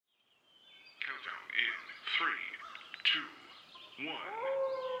Three, two, one.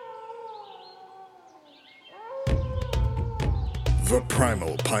 The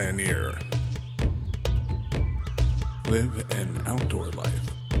Primal Pioneer. Live an outdoor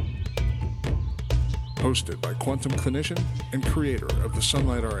life. Hosted by quantum clinician and creator of the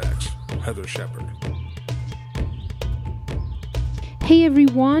Sunlight RX, Heather Shepard. Hey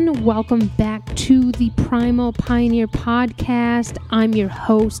everyone, welcome back to the Primal Pioneer podcast. I'm your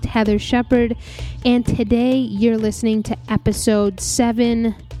host, Heather Shepard, and today you're listening to episode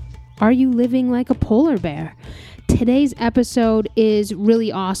 7, Are You Living Like a Polar Bear? Today's episode is really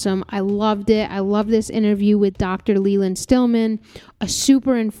awesome. I loved it. I love this interview with Dr. Leland Stillman, a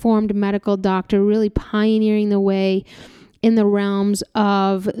super informed medical doctor, really pioneering the way in the realms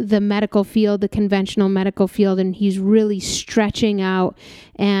of the medical field, the conventional medical field, and he's really stretching out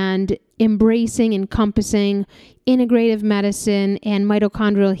and embracing, encompassing integrative medicine and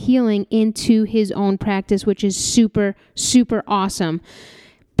mitochondrial healing into his own practice, which is super, super awesome.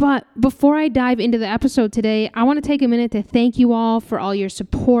 But before I dive into the episode today, I want to take a minute to thank you all for all your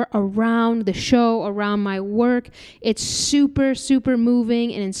support around the show, around my work. It's super, super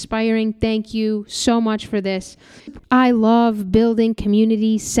moving and inspiring. Thank you so much for this. I love building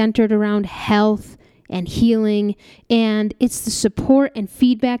communities centered around health and healing, and it's the support and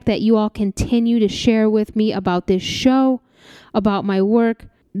feedback that you all continue to share with me about this show, about my work,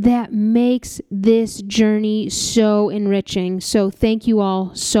 that makes this journey so enriching. So thank you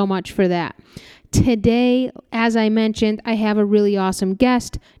all so much for that. Today, as I mentioned, I have a really awesome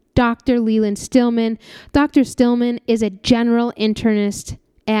guest, Dr. Leland Stillman. Dr. Stillman is a general internist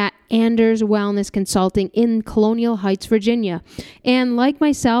at Anders Wellness Consulting in Colonial Heights, Virginia. And like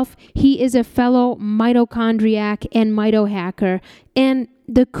myself, he is a fellow mitochondriac and mitohacker. And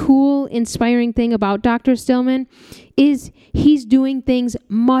the cool, inspiring thing about Dr. Stillman is he's doing things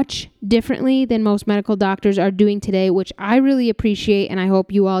much differently than most medical doctors are doing today, which I really appreciate, and I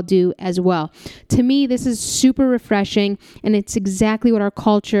hope you all do as well. To me, this is super refreshing, and it's exactly what our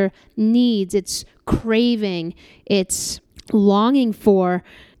culture needs. It's craving, it's longing for,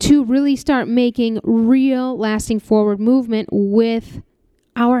 to really start making real, lasting forward movement with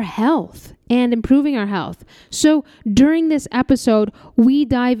our health and improving our health. So during this episode, we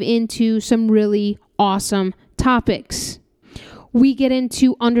dive into some really awesome topics. We get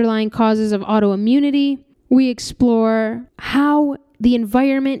into underlying causes of autoimmunity. We explore how the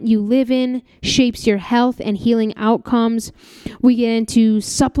environment you live in shapes your health and healing outcomes. We get into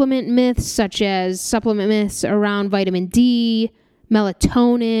supplement myths, such as supplement myths around vitamin D,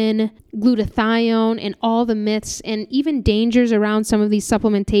 melatonin, glutathione, and all the myths and even dangers around some of these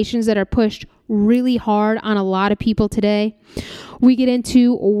supplementations that are pushed really hard on a lot of people today. We get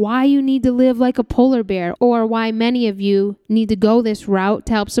into why you need to live like a polar bear, or why many of you need to go this route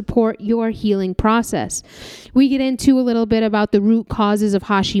to help support your healing process. We get into a little bit about the root causes of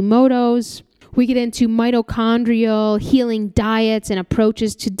Hashimoto's. We get into mitochondrial healing diets and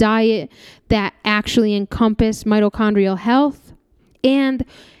approaches to diet that actually encompass mitochondrial health. And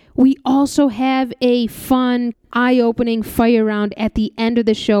we also have a fun, eye-opening fire round at the end of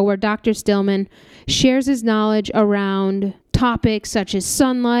the show where Dr. Stillman shares his knowledge around topics such as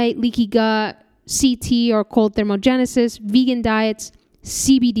sunlight, leaky gut, CT or cold thermogenesis, vegan diets,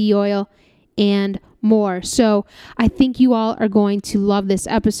 CBD oil, and more. So I think you all are going to love this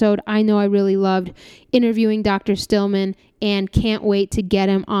episode. I know I really loved interviewing Dr. Stillman and can't wait to get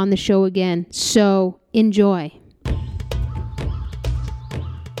him on the show again. So enjoy.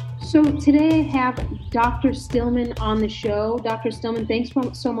 So today I have Dr. Stillman on the show. Dr. Stillman, thanks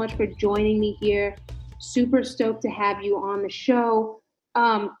so much for joining me here. Super stoked to have you on the show.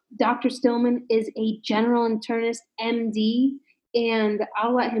 Dr. Stillman is a general internist, MD, and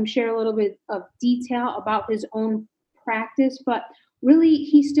I'll let him share a little bit of detail about his own practice. But really,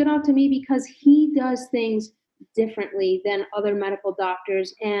 he stood out to me because he does things differently than other medical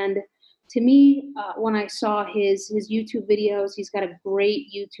doctors. And to me, when I saw his YouTube videos, he's got a great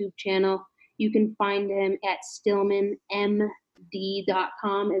YouTube channel. You can find him at stillmanmd.com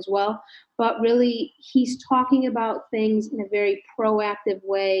as well. But really, he's talking about things in a very proactive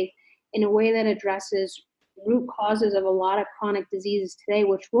way, in a way that addresses root causes of a lot of chronic diseases today,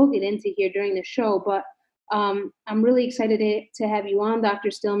 which we'll get into here during the show. But I'm really excited to have you on,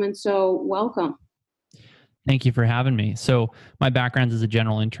 Dr. Stillman, so welcome. Thank you for having me. So my background is a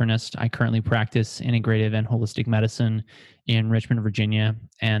general internist. I currently practice integrative and holistic medicine in Richmond, Virginia.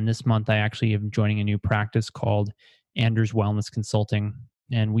 And this month I actually am joining a new practice called Anders Wellness Consulting.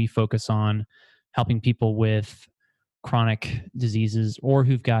 And we focus on helping people with chronic diseases or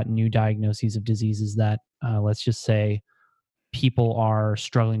who've got new diagnoses of diseases that, let's just say, people are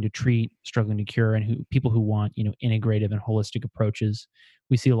struggling to treat, struggling to cure, and people who want, integrative and holistic approaches.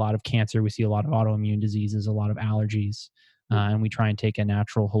 We see a lot of cancer, we see a lot of autoimmune diseases, a lot of allergies, and we try and take a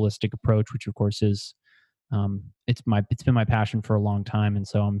natural, holistic approach, which of course is it's been my passion for a long time, and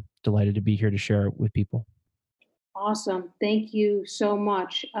so I'm delighted to be here to share it with people. Awesome. Thank you so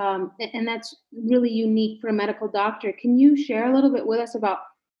much. And that's really unique for a medical doctor. Can you share a little bit with us about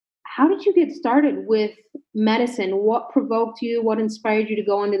how did you get started with medicine? What provoked you? What inspired you to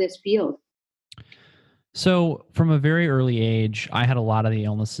go into this field? So from a very early age, I had a lot of the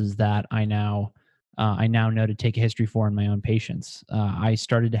illnesses that I now know to take a history for in my own patients. I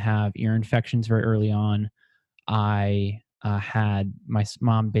started to have ear infections very early on. I had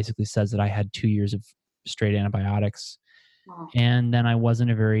mom basically says that I had 2 years of straight antibiotics, Wow. and then I wasn't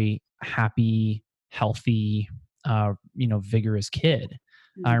a very happy, healthy, vigorous kid.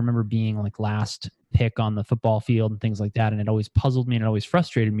 I Mhm. remember being like last pick on the football field and things like that, and it always puzzled me and it always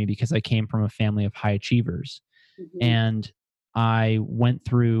frustrated me because I came from a family of high achievers, Mhm. and I went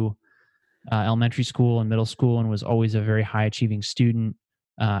through elementary school and middle school and was always a very high achieving student.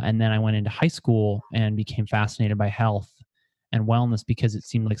 And then I went into high school and became fascinated by health and wellness because it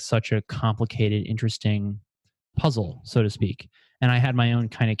seemed like such a complicated, interesting puzzle, so to speak. And I had my own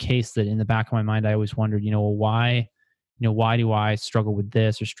kind of case that in the back of my mind, I always wondered, well, why do I struggle with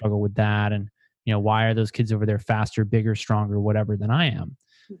this or struggle with that? And, why are those kids over there faster, bigger, stronger, whatever than I am?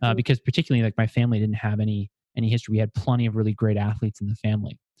 Mhm. Because particularly like my family didn't have any history. We had plenty of really great athletes in the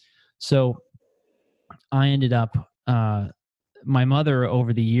family. So I ended up, my mother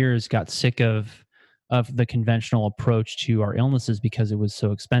over the years got sick of the conventional approach to our illnesses because it was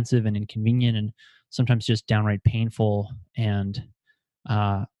so expensive and inconvenient and sometimes just downright painful and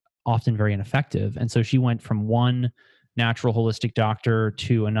uh, often very ineffective. And so she went from one natural holistic doctor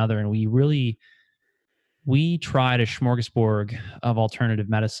to another, and we tried a smorgasbord of alternative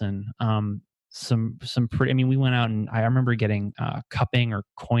medicine. Some pretty. I mean, we went out and I remember getting cupping or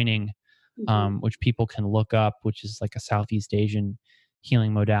coining, Mhm. which people can look up, which is like a Southeast Asian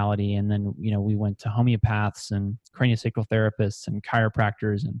healing modality. And then, we went to homeopaths and craniosacral therapists and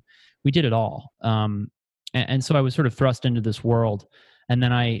chiropractors, and we did it all. And so I was sort of thrust into this world. And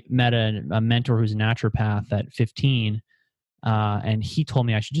then I met a mentor who's a naturopath at 15. And he told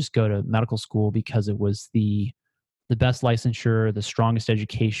me I should just go to medical school because it was the best licensure, the strongest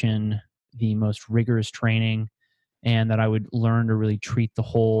education, the most rigorous training, and that I would learn to really treat the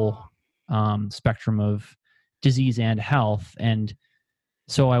whole spectrum of disease and health. And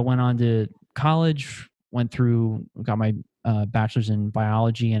so I went on to college, got my bachelor's in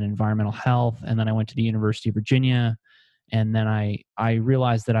biology and environmental health, and then I went to the University of Virginia. And then I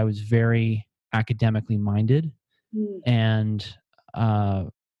realized that I was very academically minded, Mm. and uh,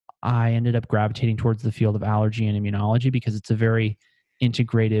 I ended up gravitating towards the field of allergy and immunology because it's a very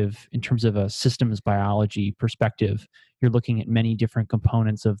integrative in terms of a systems biology perspective. You're looking at many different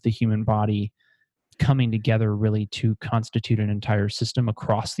components of the human body coming together really to constitute an entire system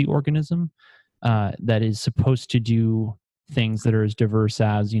across the organism that is supposed to do things that are as diverse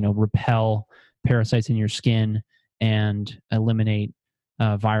as repel parasites in your skin and eliminate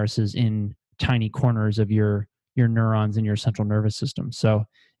viruses in tiny corners of your neurons in your central nervous system. So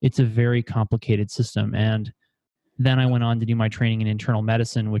it's a very complicated system. And then I went on to do my training in internal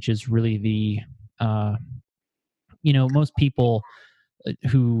medicine, which is really uh, most people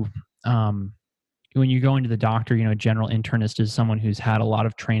who um, when you're going to the doctor, a general internist is someone who's had a lot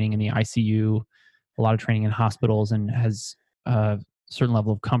of training in the ICU, a lot of training in hospitals, and has a certain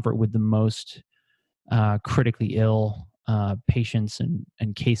level of comfort with the most critically ill patients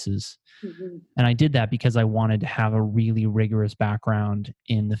and cases. Mhm. And I did that because I wanted to have a really rigorous background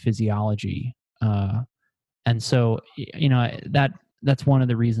in the physiology. And so, that's one of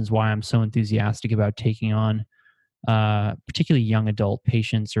the reasons why I'm so enthusiastic about taking on particularly young adult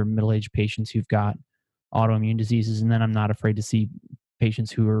patients or middle-aged patients who've got autoimmune diseases, and then I'm not afraid to see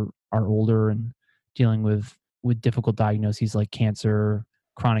patients who are older and dealing with difficult diagnoses like cancer,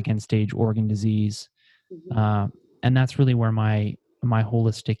 chronic end-stage organ disease, Mhm. uh, and that's really where my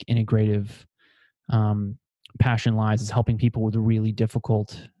holistic, integrative um, passion lies, is helping people with really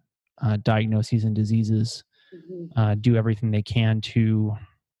difficult diagnoses and diseases Mhm. do everything they can to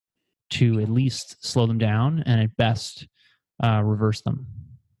at least slow them down and at best reverse them.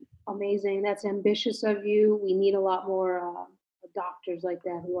 Amazing. That's ambitious of you. We need a lot more doctors like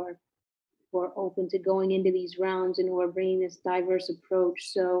that who are open to going into these realms and who are bringing this diverse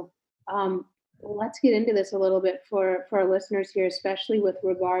approach. So um, let's get into this a little bit for our listeners here, especially with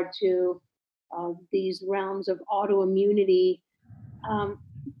regard to these realms of autoimmunity. Um,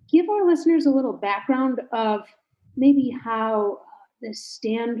 give our listeners a little background of maybe how the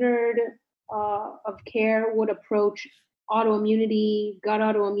standard of care would approach autoimmunity, gut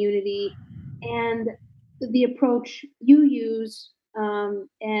autoimmunity, and the approach you use,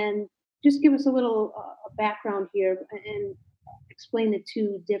 and just give us a little background here and explain the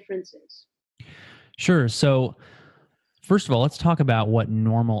two differences. Sure. So, first of all, let's talk about what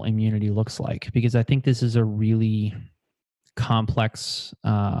normal immunity looks like, because I think this is a really complex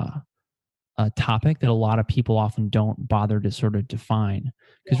topic that a lot of people often don't bother to sort of define.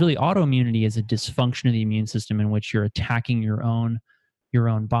 Because Yeah. really, autoimmunity is a dysfunction of the immune system in which you're attacking your own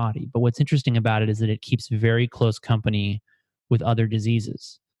body. But what's interesting about it is that it keeps very close company with other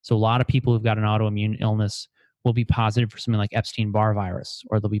diseases. So a lot of people who've got an autoimmune illness will be positive for something like Epstein-Barr virus,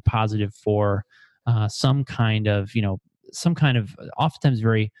 or they'll be positive for some kind of, oftentimes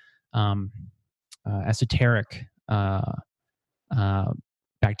very um, esoteric uh,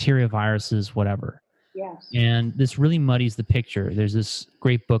 bacteria, viruses, whatever. Yes. And this really muddies the picture. There's this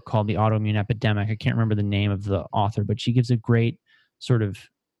great book called The Autoimmune Epidemic. I can't remember the name of the author, but she gives a great sort of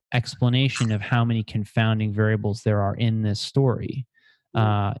explanation of how many confounding variables there are in this story.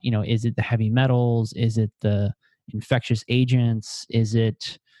 Is it the heavy metals? Is it the infectious agents? Is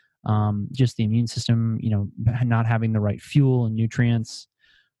it just the immune system, not having the right fuel and nutrients?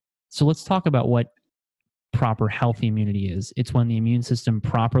 So let's talk about what proper healthy immunity is. It's when the immune system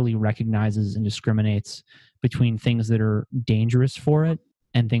properly recognizes and discriminates between things that are dangerous for it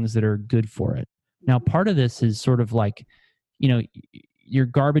and things that are good for it. Now, part of this is sort of like, your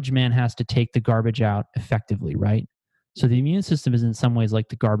garbage man has to take the garbage out effectively, right? So the immune system is in some ways like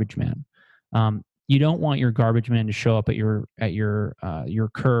the garbage man. You don't want your garbage man to show up at your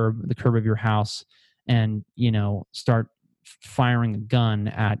curb, the curb of your house, and start firing a gun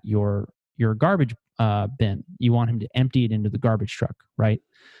at your garbage bin. You want him to empty it into the garbage truck, right?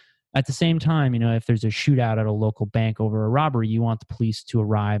 At the same time, if there's a shootout at a local bank over a robbery, you want the police to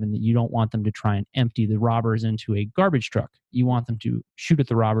arrive, and you don't want them to try and empty the robbers into a garbage truck. You want them to shoot at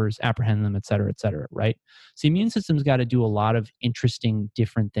the robbers, apprehend them, et cetera, right? So the immune system's got to do a lot of interesting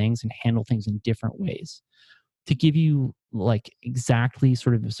different things and handle things in different ways. To give you like exactly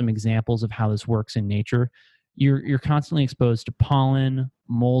sort of some examples of how this works in nature, you're constantly exposed to pollen,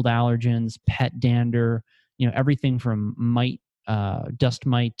 mold allergens, pet dander, everything from dust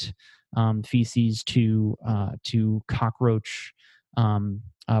mite feces to cockroach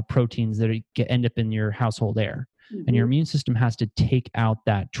proteins that end up in your household air. Mm-hmm. And your immune system has to take out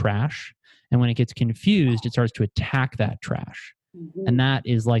that trash. And when it gets confused, it starts to attack that trash. Mm-hmm. And that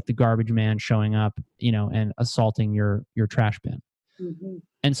is like the garbage man showing up, and assaulting your trash bin. Mm-hmm.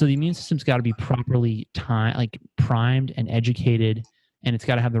 And so the immune system's got to be properly primed and educated, and it's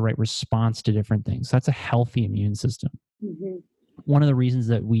got to have the right response to different things. That's a healthy immune system. Mm-hmm. One of the reasons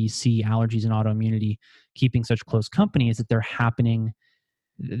that we see allergies and autoimmunity keeping such close company is that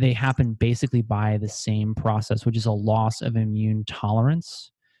they happen basically by the same process, which is a loss of immune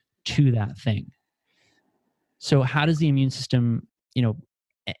tolerance to that thing. So how does the immune system,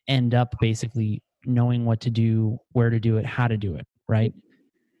 end up basically knowing what to do, where to do it, how to do it, right?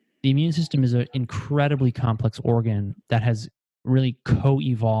 The immune system is an incredibly complex organ that has really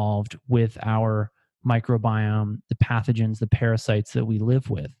co-evolved with our microbiome, the pathogens, the parasites that we live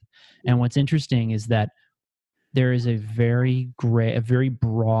with. And what's interesting is that there is a very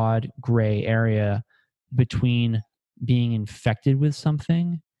broad gray area between being infected with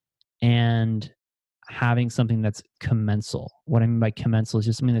something and having something that's commensal. What I mean by commensal is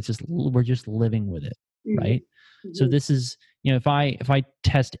just something that's we're just living with it, right? Mm-hmm. So this is, if I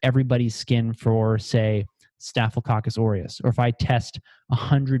test everybody's skin for, say, Staphylococcus aureus, or if I test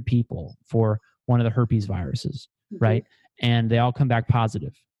 100 people for one of the herpes viruses, mm-hmm. right, and they all come back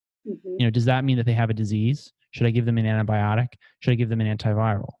positive, mm-hmm. Does that mean that they have a disease? Should I give them an antibiotic? Should I give them an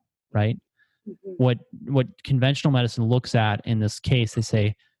antiviral, right? Mm-hmm. What conventional medicine looks at in this case, they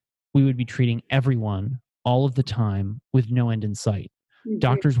say we would be treating everyone all of the time with no end in sight. Mm-hmm.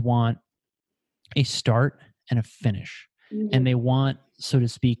 Doctors want a start and a finish. Mm-hmm. And they want, so to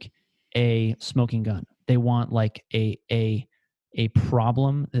speak, a smoking gun. They want like a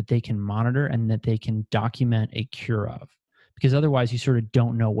problem that they can monitor and that they can document a cure of, because otherwise you sort of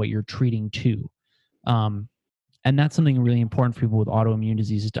don't know what you're treating to. And that's something really important for people with autoimmune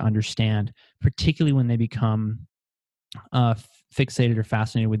diseases to understand, particularly when they become fixated or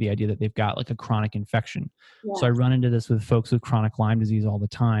fascinated with the idea that they've got like a chronic infection. Yeah. So I run into this with folks with chronic Lyme disease all the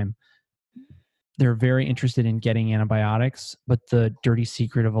time. They're very interested in getting antibiotics, but the dirty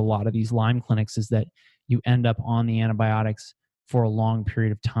secret of a lot of these Lyme clinics is that you end up on the antibiotics for a long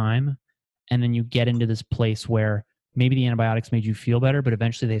period of time, and then you get into this place where maybe the antibiotics made you feel better, but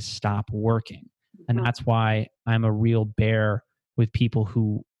eventually they stop working. And that's why I'm a real bear with people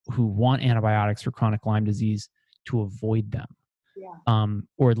who want antibiotics for chronic Lyme disease to avoid them,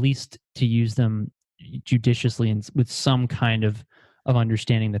 or at least to use them judiciously and with some kind of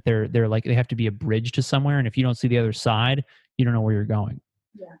understanding that they're like they have to be a bridge to somewhere, and if you don't see the other side, you don't know where you're going.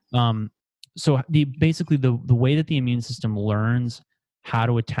 So basically the way that the immune system learns how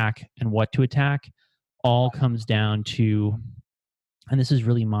to attack and what to attack all comes down to, and this is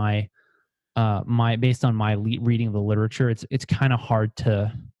really my based on my reading of the literature, it's kind of hard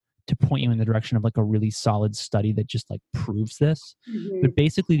to point you in the direction of like a really solid study that just like proves this. But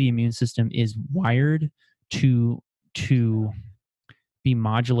basically the immune system is wired to be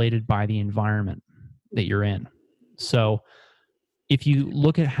modulated by the environment that you're in. So if you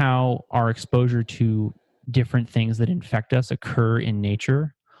look at how our exposure to different things that infect us occur in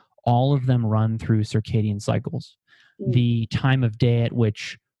nature, all of them run through circadian cycles. The time of day at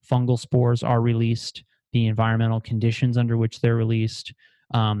which fungal spores are released, the environmental conditions under which they're released,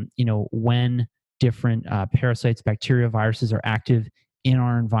 when different parasites, bacteria, viruses are active in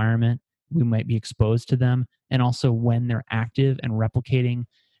our environment, we might be exposed to them, and also when they're active and replicating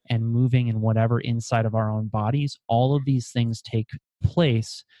and moving and whatever inside of our own bodies. All of these things take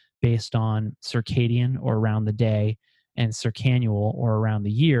place based on circadian or around the day and circannual or around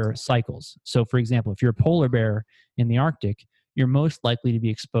the year cycles. So for example, if you're a polar bear in the Arctic, you're most likely to be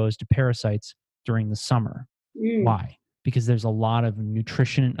exposed to parasites during the summer. Why? Because there's a lot of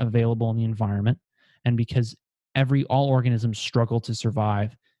nutrition available in the environment, and because all organisms struggle to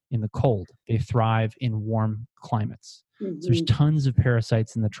survive in the cold. They thrive in warm climates. So there's tons of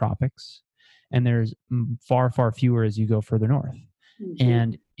parasites in the tropics, and there's far, far fewer as you go further north.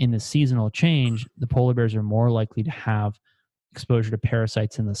 And in the seasonal change, the polar bears are more likely to have exposure to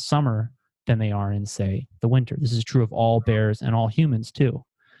parasites in the summer than they are in, say, the winter. This is true of all bears and all humans too.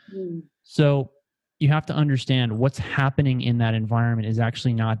 So you have to understand what's happening in that environment is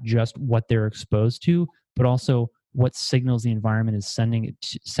actually not just what they're exposed to, but also what signals the environment is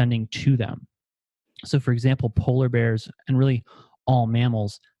sending to them. So for example, polar bears and really all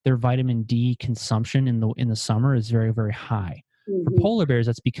mammals, their vitamin D consumption in the summer is very, very high. For polar bears,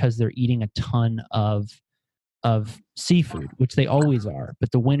 that's because they're eating a ton of seafood, which they always are.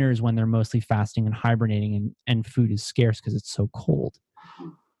 But the winter is when they're mostly fasting and hibernating, and food is scarce because it's so cold.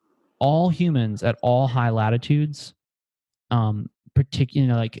 All humans at all high latitudes,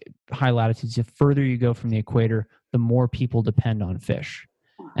 particularly like high latitudes, the further you go from the equator, the more people depend on fish.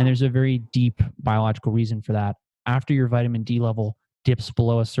 And there's a very deep biological reason for that. After your vitamin D level dips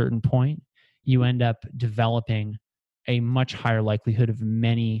below a certain point, you end up developing a much higher likelihood of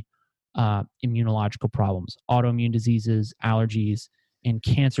many immunological problems. Autoimmune diseases, allergies, and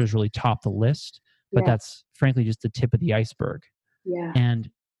cancers really top the list, but that's frankly just the tip of the iceberg. And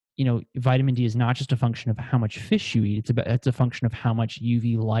vitamin D is not just a function of how much fish you eat, it's a function of how much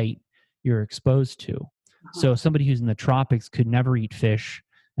UV light you're exposed to. So somebody who's in the tropics could never eat fish,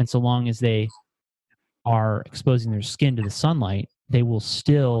 and so long as they are exposing their skin to the sunlight, they will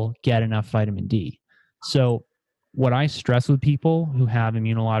still get enough vitamin D. So what I stress with people who have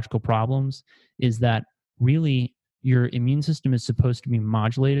immunological problems is that really your immune system is supposed to be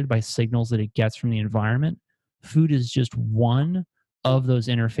modulated by signals that it gets from the environment. Food is just one of those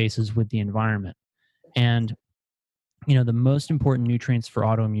interfaces with the environment. And the most important nutrients for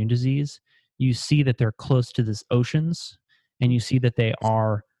autoimmune disease, you see that they're close to the oceans, and you see that they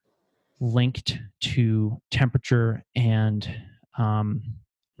are linked to temperature and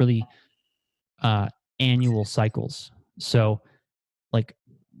really annual cycles. So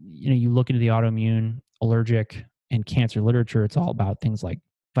you look into the autoimmune, allergic, and cancer literature, it's all about things like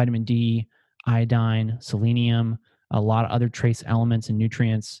vitamin D, iodine, selenium, a lot of other trace elements and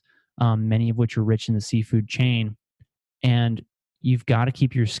nutrients, many of which are rich in the seafood chain. And you've got to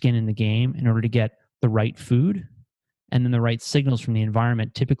keep your skin in the game in order to get the right food and then the right signals from the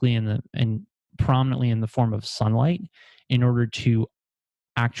environment, typically and prominently in the form of sunlight, in order to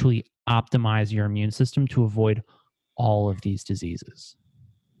actually optimize your immune system to avoid all of these diseases.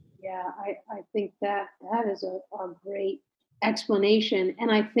 Yeah, I think that is a great explanation.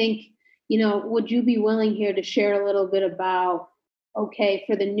 And I think, would you be willing here to share a little bit about, okay,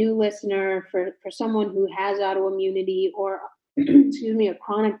 for the new listener, for someone who has autoimmunity or, excuse me, a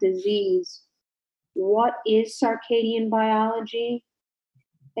chronic disease, what is circadian biology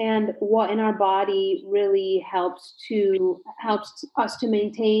and what in our body really helps us to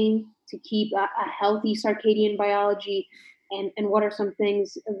maintain, to keep a healthy circadian biology? And what are some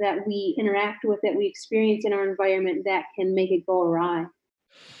things that we interact with, that we experience in our environment that can make it go awry?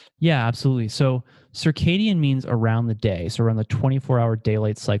 Yeah, absolutely. So circadian means around the day, so around the 24-hour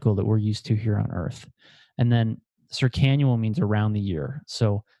daylight cycle that we're used to here on Earth. And then circannual means around the year.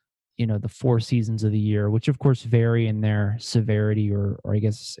 So, the 4 seasons of the year, which of course vary in their severity or I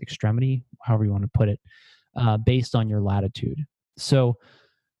guess extremity, however you want to put it, based on your latitude. So,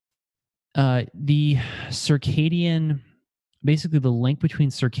 the circadian, basically the link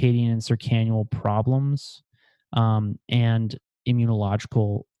between circadian and circannual problems and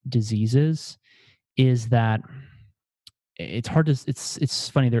immunological diseases is that it's hard to it's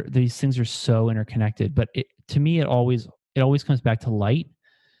funny, these things are so interconnected, but to me it always comes back to light,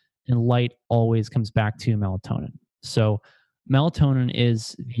 and light always comes back to melatonin. So melatonin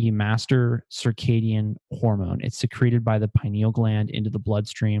is the master circadian hormone. It's secreted by the pineal gland into the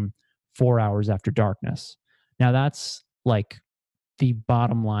bloodstream 4 hours after darkness. Now that's like the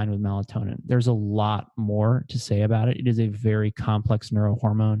bottom line with melatonin. There's a lot more to say about it. It is a very complex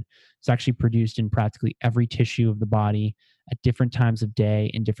neurohormone. It's actually produced in practically every tissue of the body at different times of day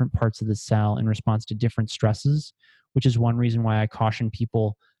in different parts of the cell in response to different stresses, which is one reason why I caution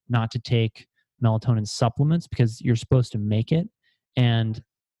people not to take melatonin supplements, because you're supposed to make it. And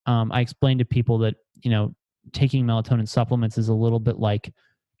I explain to people that, taking melatonin supplements is a little bit like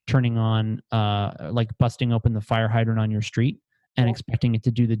turning on, like busting open the fire hydrant on your street and expecting it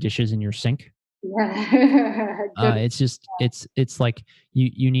to do the dishes in your sink. Yeah. It's just it's like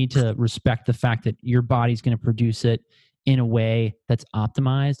you need to respect the fact that your body's going to produce it in a way that's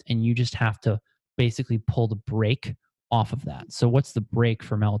optimized, and you just have to basically pull the brake off of that. So what's the brake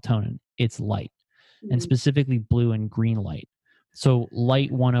for melatonin? It's light, and specifically blue and green light. So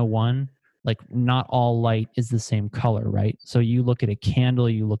light 101, like not all light is the same color, right? So you look at a candle,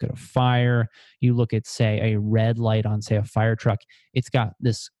 you look at a fire, you look at, say, a red light on, say, a fire truck. It's got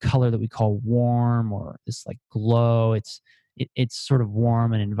this color that we call warm, or this like glow. It's sort of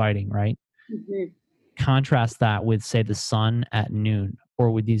warm and inviting, right? Mhm. Contrast that with, say, the sun at noon,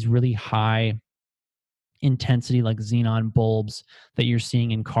 or with these really high intensity like xenon bulbs that you're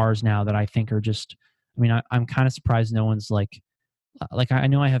seeing in cars now that I think are just, I'm kind of surprised no one's like I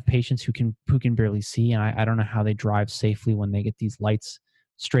know I have patients who can barely see, and I don't know how they drive safely when they get these lights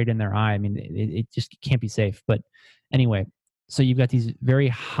straight in their eye. I mean, it just can't be safe. But anyway, so you've got these very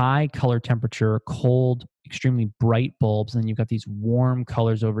high color temperature, cold, extremely bright bulbs, and then you've got these warm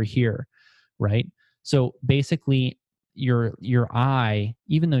colors over here, right? So basically, your eye,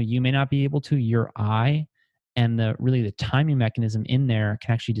 even though you may not be able to, your eye and the timing mechanism in there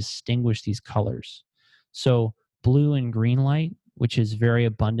can actually distinguish these colors. So blue and green light, which is very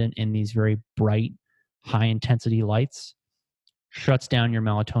abundant in these very bright, high intensity lights, shuts down your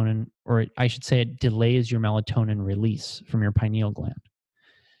melatonin, or I should say it delays your melatonin release from your pineal gland.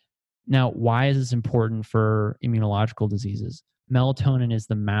 Now, why is this important for immunological diseases? Melatonin is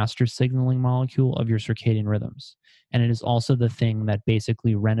the master signaling molecule of your circadian rhythms, and it is also the thing that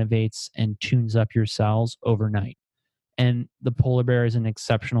basically renovates and tunes up your cells overnight. And the polar bear is an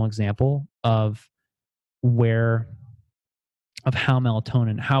exceptional example of where of how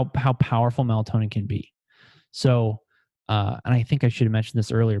powerful melatonin can be. So, and I think I should have mentioned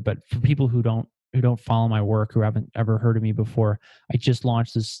this earlier, but for people who don't follow my work, who haven't ever heard of me before, I just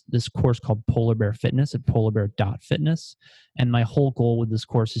launched this course called Polar Bear Fitness at polarbear.fitness. And my whole goal with this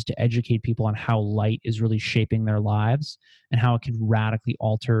course is to educate people on how light is really shaping their lives and how it can radically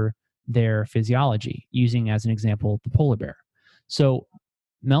alter their physiology, using as an example the polar bear. So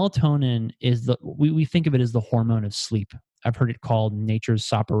melatonin is we think of it as the hormone of sleep. I've heard it called nature's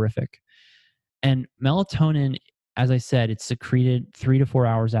soporific. And melatonin, as I said, it's secreted 3 to 4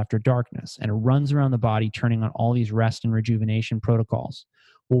 hours after darkness, and it runs around the body turning on all these rest and rejuvenation protocols.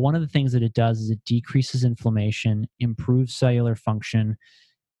 Well, one of the things that it does is it decreases inflammation, improves cellular function,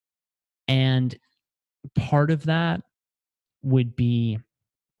 and part of that would be,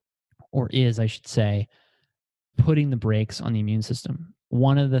 or is, I should say, putting the brakes on the immune system.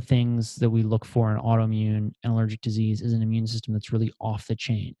 One of the things that we look for in autoimmune and allergic disease is an immune system that's really off the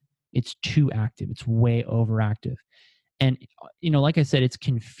chain. It's too active. It's way overactive. And like I said, it's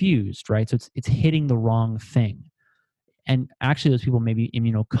confused, right? So it's hitting the wrong thing. And actually those people may be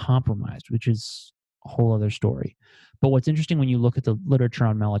immunocompromised, which is a whole other story. But what's interesting when you look at the literature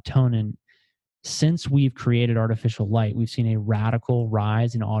on melatonin, since we've created artificial light, we've seen a radical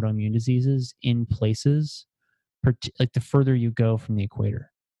rise in autoimmune diseases in places like the further you go from the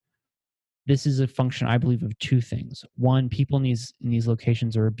equator. This is a function, I believe, of two things. One, people in these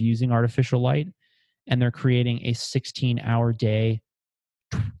locations are abusing artificial light, and they're creating a 16-hour day,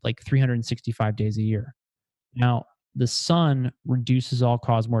 like 365 days a year. Now, the sun reduces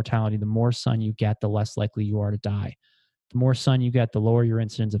all-cause mortality. The more sun you get, the less likely you are to die. The more sun you get, the lower your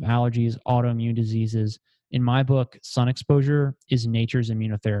incidence of allergies, autoimmune diseases. In my book, sun exposure is nature's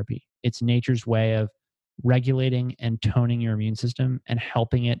immunotherapy. It's nature's way of regulating and toning your immune system and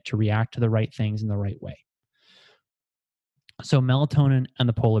helping it to react to the right things in the right way. So melatonin and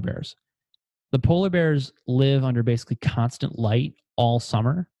the polar bears. The polar bears live under basically constant light all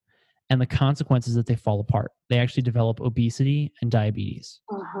summer, and the consequence is that they fall apart. They actually develop obesity and diabetes.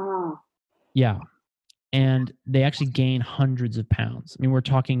 Yeah. And they actually gain hundreds of pounds. I mean, we're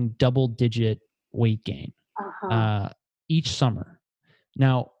talking double-digit weight gain each summer.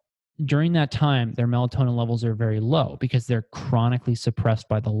 Now, during that time, their melatonin levels are very low because they're chronically suppressed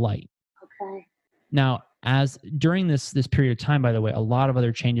by the light. Okay. Now, as during this period of time, by the way, a lot of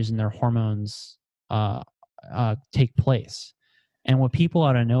other changes in their hormones take place. And what people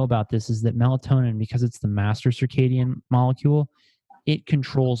ought to know about this is that melatonin, because it's the master circadian molecule, it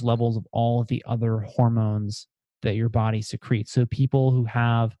controls levels of all of the other hormones that your body secretes. So people who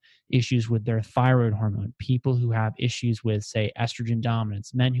have issues with their thyroid hormone, people who have issues with, say, estrogen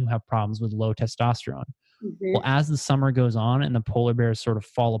dominance, men who have problems with low testosterone. Well, as the summer goes on and the polar bears sort of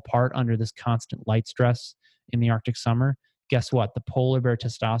fall apart under this constant light stress in the Arctic summer, guess what? The polar bear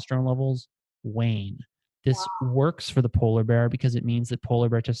testosterone levels wane. This works for the polar bear because it means that polar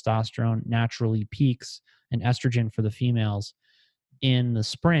bear testosterone naturally peaks and estrogen for the females in the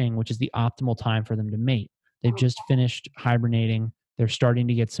spring, which is the optimal time for them to mate. They've just finished hibernating. They're starting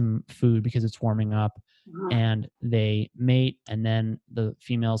to get some food because it's warming up, and they mate, and then the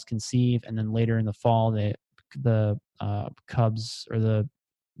females conceive, and then later in the fall, the cubs or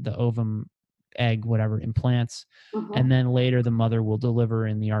the ovum, egg, whatever, implants, and then later the mother will deliver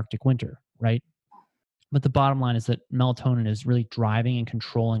in the Arctic winter, right? But the bottom line is that melatonin is really driving and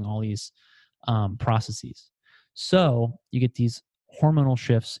controlling all these processes. So you get these hormonal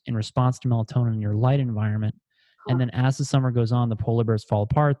shifts in response to melatonin in your light environment. And then as the summer goes on, the polar bears fall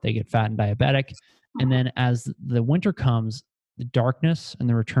apart, they get fat and diabetic. And then as the winter comes, the darkness and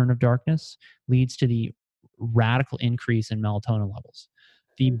the return of darkness leads to the radical increase in melatonin levels.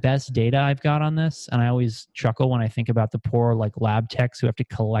 The best data I've got on this, and I always chuckle when I think about the poor like lab techs who have to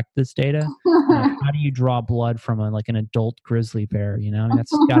collect this data. How do you draw blood from an adult grizzly bear? I mean,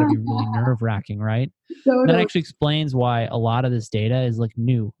 that's got to be really nerve wracking, right? And that actually explains why a lot of this data is like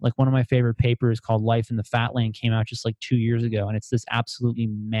new. Like one of my favorite papers called "Life in the Fat Lane" came out just like 2 years ago, and it's this absolutely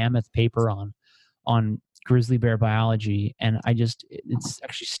mammoth paper on grizzly bear biology, and it's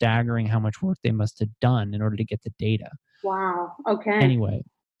actually staggering how much work they must have done in order to get the data. Wow. Okay. Anyway,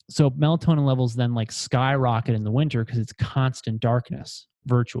 so melatonin levels then like skyrocket in the winter because it's constant darkness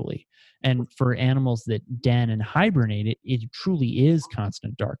virtually. And for animals that den and hibernate, it truly is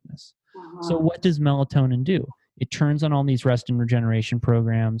constant darkness. So what does melatonin do? It turns on all these rest and regeneration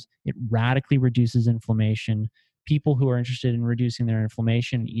programs. It radically reduces inflammation. People who are interested in reducing their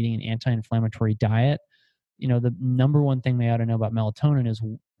inflammation, eating an anti-inflammatory diet, the number one thing they ought to know about melatonin is,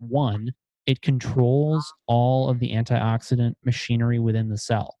 one, it controls all of the antioxidant machinery within the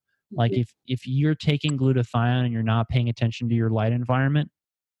cell. Like if you're taking glutathione and you're not paying attention to your light environment,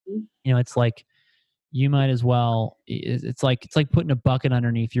 it's like you might as well. It's like putting a bucket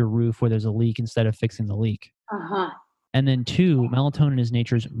underneath your roof where there's a leak instead of fixing the leak. And then two, melatonin is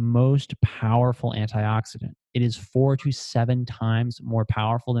nature's most powerful antioxidant. It is 4 to 7 times more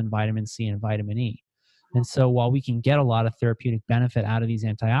powerful than vitamin C and vitamin E. And so while we can get a lot of therapeutic benefit out of these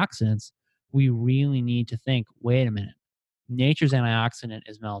antioxidants, we really need to think, wait a minute, nature's antioxidant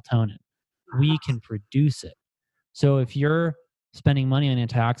is melatonin. We can produce it. So if you're spending money on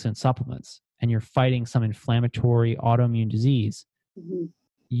antioxidant supplements and you're fighting some inflammatory autoimmune disease,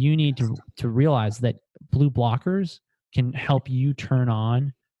 you need to realize that blue blockers can help you turn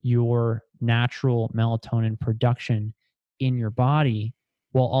on your natural melatonin production in your body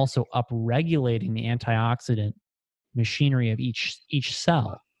while also upregulating the antioxidant machinery of each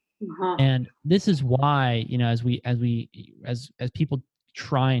cell. And this is why, as people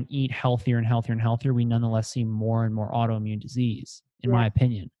try and eat healthier and healthier and healthier, we nonetheless see more and more autoimmune disease, in my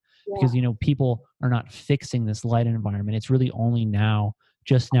opinion, because, people are not fixing this light environment. It's really only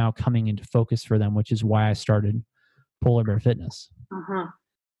just now coming into focus for them, which is why I started Polar Bear Fitness.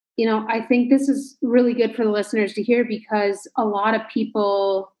 I think this is really good for the listeners to hear because a lot of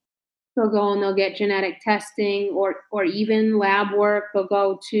people, they'll go and they'll get genetic testing or even lab work. They'll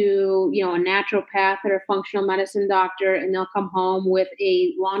go to, a naturopath or a functional medicine doctor, and they'll come home with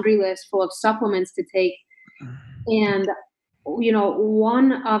a laundry list full of supplements to take. And,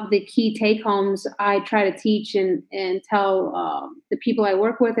 one of the key take homes I try to teach and tell the people I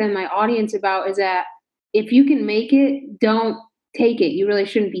work with and my audience about is that if you can make it, don't take it. You really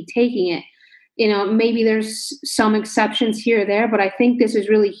shouldn't be taking it. maybe there's some exceptions here or there, but I think this is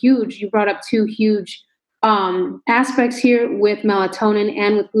really huge. You brought up two huge aspects here with melatonin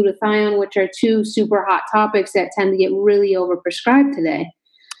and with glutathione, which are two super hot topics that tend to get really overprescribed today.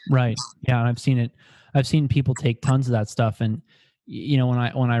 Right. Yeah, and I've seen it. I've seen people take tons of that stuff, and when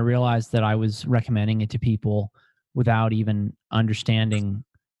I realized that I was recommending it to people without even understanding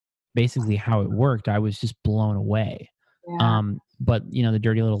basically how it worked, I was just blown away. Yeah. But the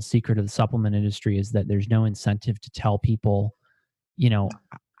dirty little secret of the supplement industry is that there's no incentive to tell people,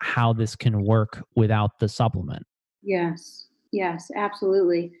 how this can work without the supplement. Yes. Yes,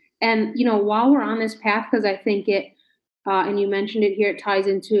 absolutely. And while we're on this path, because I think and you mentioned it here, it ties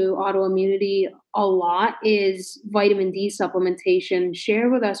into autoimmunity a lot, is vitamin D supplementation. Share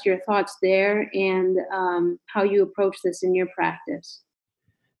with us your thoughts there and how you approach this in your practice.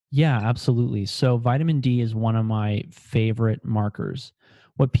 Yeah, absolutely. So vitamin D is one of my favorite markers.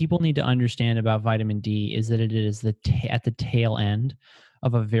 What people need to understand about vitamin D is that it is at the tail end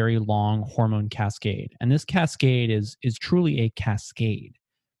of a very long hormone cascade. And this cascade is truly a cascade,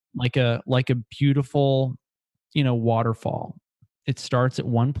 like a beautiful, waterfall. It starts at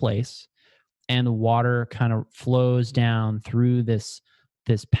one place and the water kind of flows down through this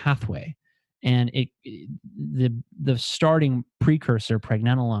pathway, and the starting precursor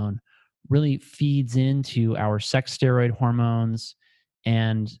pregnenolone really feeds into our sex steroid hormones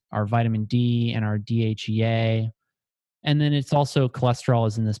and our vitamin D and our DHEA, and then it's also cholesterol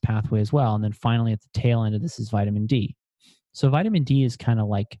is in this pathway as well, and then finally at the tail end of this is vitamin D. So vitamin D is kind of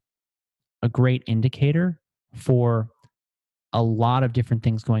like a great indicator for a lot of different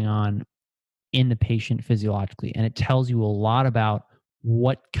things going on in the patient physiologically. And it tells you a lot about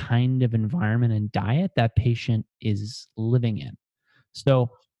what kind of environment and diet that patient is living in. So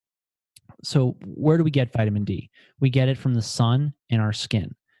where do we get vitamin D? We get it from the sun and our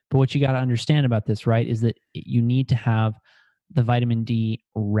skin. But what you got to understand about this, right, is that you need to have the vitamin D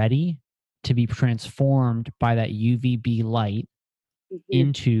ready to be transformed by that UVB light Mhm.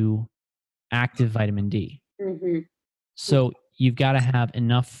 into active vitamin D. Mhm. So you've got to have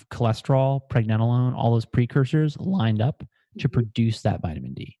enough cholesterol, pregnenolone, all those precursors lined up to Mhm. produce that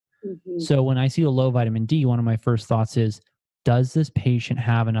vitamin D. Mhm. So when I see a low vitamin D, one of my first thoughts is, does this patient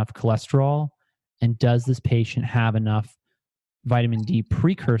have enough cholesterol? And does this patient have enough vitamin D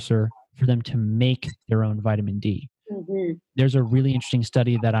precursor for them to make their own vitamin D? Mhm. There's a really interesting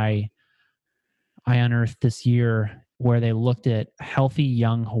study that I unearthed this year where they looked at healthy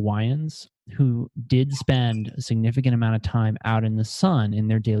young Hawaiians who did spend a significant amount of time out in the sun in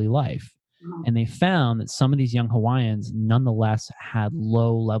their daily life. Uh-huh. And they found that some of these young Hawaiians nonetheless had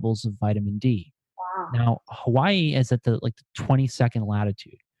low levels of vitamin D. Wow. Now, Hawaii is at the 22nd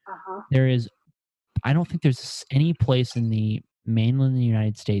latitude. Uh-huh. There is, I don't think there's any place in the mainland of the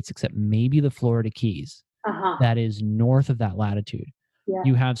United States except maybe the Florida Keys Uh-huh. that is north of that latitude. Yeah.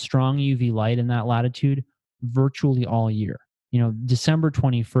 You have strong UV light in that latitude virtually all year. December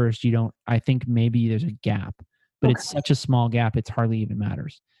 21st, I think maybe there's a gap, but it's Okay. such a small gap, it's hardly even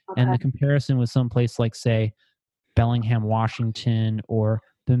matters. And Okay. the comparison with some place like, say, Bellingham, Washington, or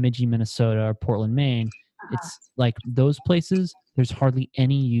Bemidji, Minnesota, or Portland, Maine, Uh-huh. it's like those places, there's hardly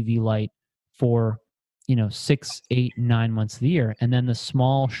any UV light for, 6, 8, 9 months of the year. And then the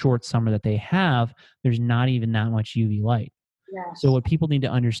small, short summer that they have, there's not even that much UV light. So Yes. what people need to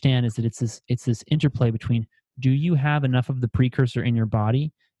understand is that it's this interplay between, do you have enough of the precursor in your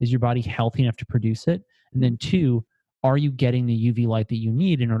body? Is your body healthy enough to produce it? And then two, are you getting the UV light that you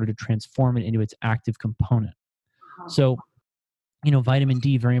need in order to transform it into its active component? Uh-huh. So, vitamin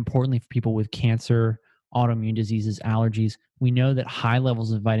D, very importantly for people with cancer, autoimmune diseases, allergies, we know that high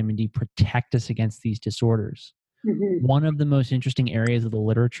levels of vitamin D protect us against these disorders. Mhm. One of the most interesting areas of the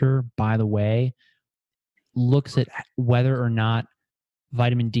literature, by the way, looks at whether or not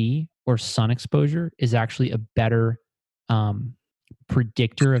vitamin D or sun exposure is actually a better um,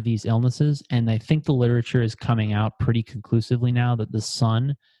 predictor of these illnesses. And I think the literature is coming out pretty conclusively now that the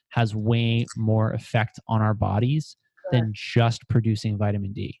sun has way more effect on our bodies Good. than just producing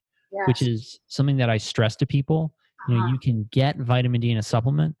vitamin D, which Yes. is something that I stress to people. Uh-huh. You can get vitamin D in a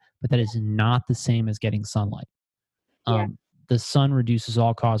supplement, but that is not the same as getting sunlight. Yeah. The sun reduces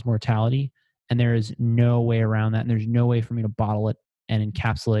all cause mortality, and there is no way around that. And there's no way for me to bottle it and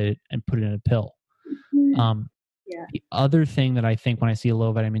encapsulate it and put it in a pill. Mhm. Um, Yeah. the other thing that I think when I see a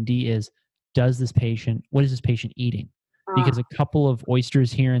low vitamin D is, what is this patient eating? Because a couple of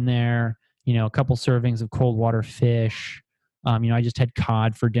oysters here and there, a couple servings of cold water fish, I just had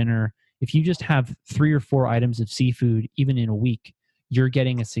cod for dinner. If you just have 3 or 4 items of seafood, even in a week, you're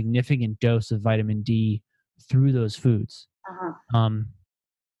getting a significant dose of vitamin D through those foods. Uh-huh. Um,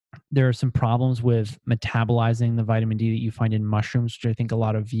 There are some problems with metabolizing the vitamin D that you find in mushrooms, which I think a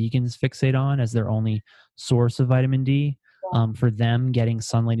lot of vegans fixate on as their only source of vitamin D. For them, getting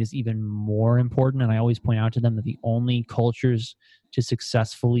sunlight is even more important. And I always point out to them that the only cultures to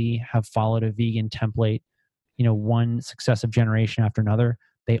successfully have followed a vegan template, one successive generation after another,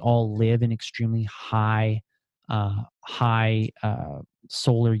 they all live in extremely high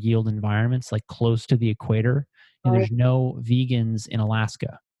solar yield environments, like close to the equator. And there's no vegans in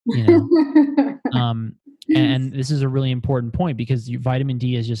Alaska, you know. And this is a really important point because vitamin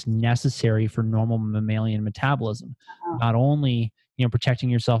D is just necessary for normal mammalian metabolism. Not only, protecting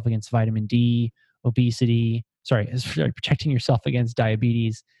yourself against vitamin D, protecting yourself against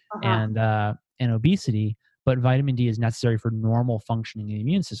diabetes and obesity, but vitamin D is necessary for normal functioning of the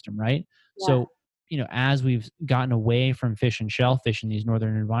immune system, right? Yeah. So, as we've gotten away from fish and shellfish in these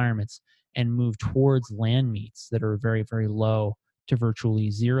northern environments and moved towards land meats that are very, very low to virtually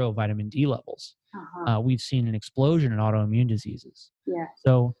zero vitamin D levels, we've seen an explosion in autoimmune diseases. Yeah.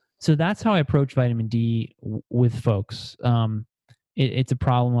 So that's how I approach vitamin D with folks. It's a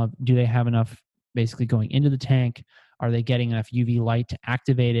problem of, do they have enough basically going into the tank? Are they getting enough UV light to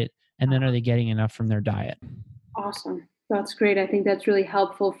activate it? And then are they getting enough from their diet? Awesome. That's great. I think that's really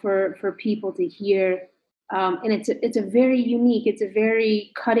helpful for people to hear. And it's a very unique, it's a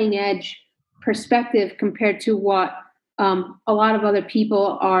very cutting edge perspective compared to what a lot of other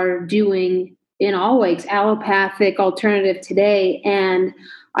people are doing in all ways, allopathic alternative today. And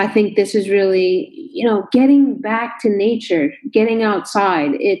I think this is really, getting back to nature, getting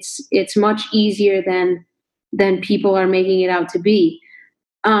outside. It's much easier than people are making it out to be.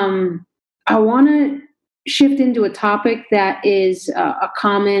 I want to shift into a topic that is a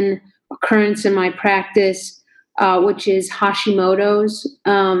common occurrence in my practice, which is Hashimoto's.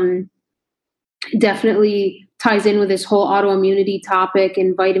 Definitely ties in with this whole autoimmunity topic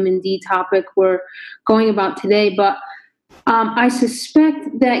and vitamin D topic we're going about today. But I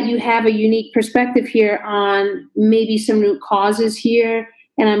suspect that you have a unique perspective here on maybe some root causes here.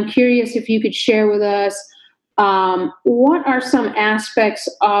 And I'm curious if you could share with us what are some aspects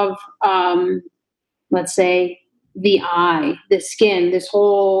of, let's say, the eye, the skin, this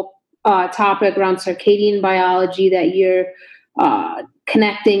whole topic around circadian biology that you're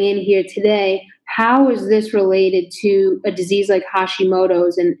connecting in here today. How is this related to a disease like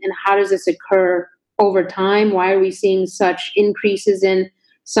Hashimoto's, and how does this occur over time? Why are we seeing such increases in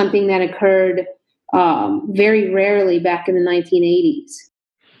something that occurred very rarely back in the 1980s?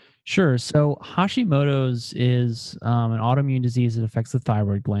 Sure. So Hashimoto's is an autoimmune disease that affects the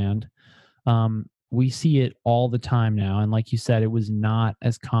thyroid gland. We see it all the time now. And like you said, it was not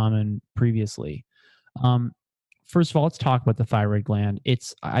as common previously. First of all, let's talk about the thyroid gland.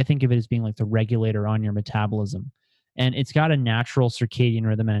 I think of it as being like the regulator on your metabolism. And it's got a natural circadian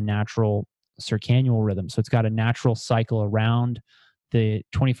rhythm and a natural circannual rhythm. So it's got a natural cycle around the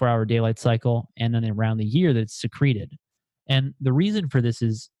 24-hour daylight cycle and then around the year that it's secreted. And the reason for this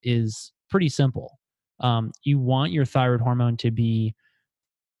is pretty simple. You want your thyroid hormone to be,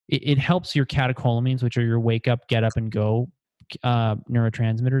 it helps your catecholamines, which are your wake up, get up, and go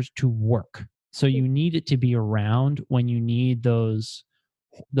neurotransmitters, to work. So you need it to be around when you need those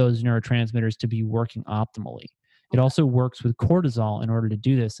neurotransmitters to be working optimally. It also works with cortisol in order to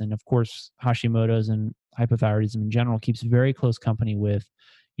do this. And of course, Hashimoto's and hypothyroidism in general keeps very close company with,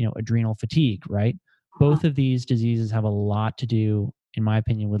 adrenal fatigue, right? Both of these diseases have a lot to do, in my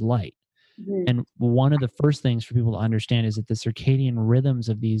opinion, with light. Mm-hmm. And one of the first things for people to understand is that the circadian rhythms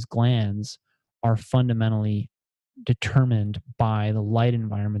of these glands are fundamentally determined by the light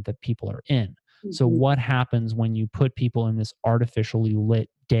environment that people are in. Mm-hmm. So what happens when you put people in this artificially lit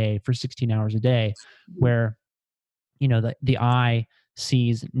day for 16 hours a day, where, the eye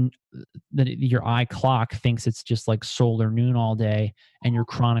sees that your eye clock thinks it's just like solar noon all day, and you're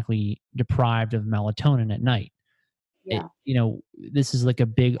chronically deprived of melatonin at night. Yeah. This is like a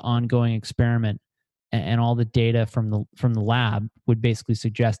big ongoing experiment, and all the data from the lab would basically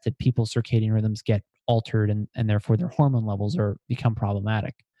suggest that people's circadian rhythms get altered, and therefore their hormone levels become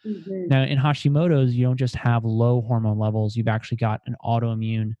problematic. Mm-hmm. Now, in Hashimoto's, you don't just have low hormone levels; you've actually got an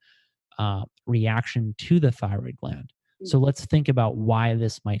autoimmune reaction to the thyroid gland. Mm-hmm. So let's think about why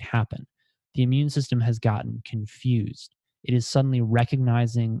this might happen. The immune system has gotten confused. It is suddenly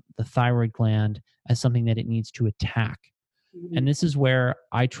recognizing the thyroid gland as something that it needs to attack. Mm-hmm. And this is where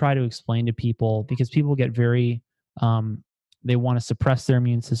I try to explain to people, because people get very, they want to suppress their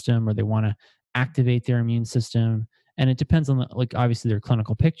immune system, or they want to activate their immune system. And it depends on obviously their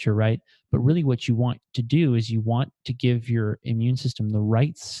clinical picture, right? But really what you want to do is you want to give your immune system the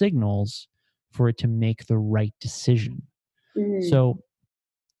right signals for it to make the right decision. Mm-hmm. So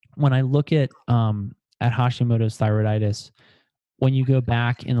when I look at Hashimoto's thyroiditis, when you go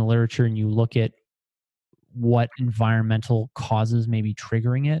back in the literature and you look at what environmental causes may be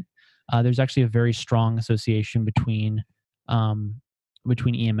triggering it, there's actually a very strong association between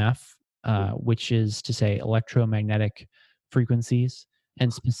EMF, which is to say electromagnetic frequencies,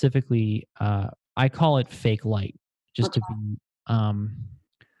 and specifically, I call it fake light, just to be um,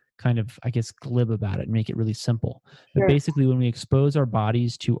 kind of, I guess, glib about it and make it really simple. But basically, when we expose our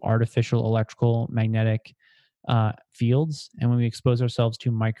bodies to artificial electrical magnetic fields, and when we expose ourselves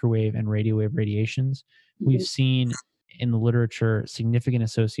to microwave and radio wave radiations, we've seen in the literature significant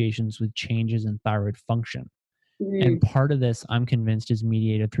associations with changes in thyroid function. And part of this, I'm convinced, is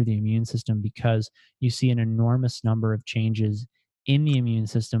mediated through the immune system, because you see an enormous number of changes in the immune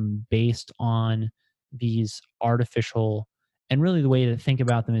system based on these artificial, and really the way to think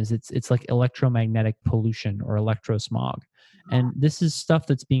about them is it's like electromagnetic pollution or electrosmog. And this is stuff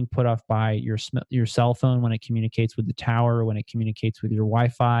that's being put off by your cell phone when it communicates with the tower, when it communicates with your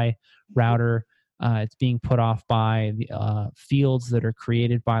Wi-Fi router. It's being put off by the fields that are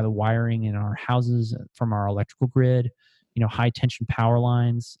created by the wiring in our houses from our electrical grid, high tension power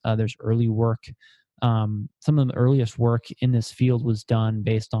lines. There's early work. Some of the earliest work in this field was done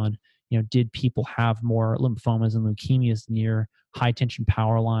based on, did people have more lymphomas and leukemias near high tension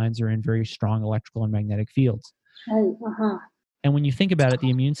power lines or in very strong electrical and magnetic fields? And when you think about it, the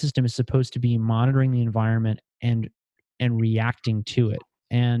immune system is supposed to be monitoring the environment and reacting to it.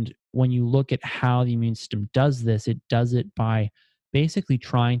 And when you look at how the immune system does this, it does it by basically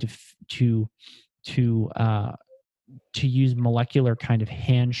trying to use molecular kind of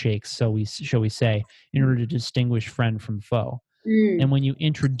handshakes, shall we say, in order to distinguish friend from foe. And when you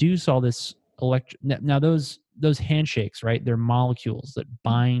introduce all this now those handshakes, right? They're molecules that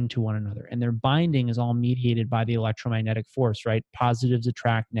bind to one another, and their binding is all mediated by the electromagnetic force, right? Positives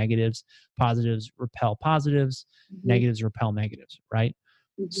attract negatives, positives repel positives, negatives repel negatives, right?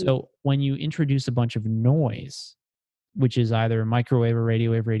 So when you introduce a bunch of noise, which is either microwave or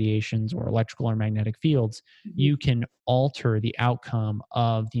radio wave radiations or electrical or magnetic fields, you can alter the outcome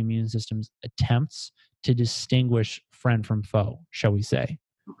of the immune system's attempts to distinguish friend from foe, shall we say.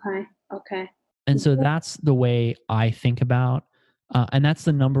 Okay. And so that's the way I think about, and that's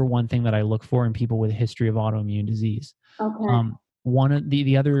the number one thing that I look for in people with a history of autoimmune disease. One of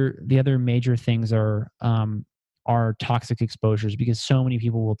the other major things are toxic exposures, because so many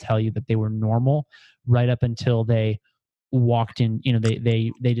people will tell you that they were normal right up until they walked in,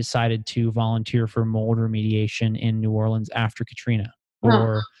 they decided to volunteer for mold remediation in New Orleans after Katrina,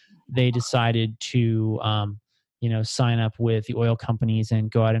 or they decided to sign up with the oil companies and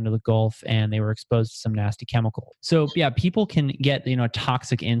go out into the Gulf, and they were exposed to some nasty chemical. So yeah, people can get a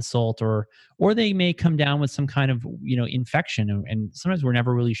toxic insult, or they may come down with some kind of infection, and sometimes we're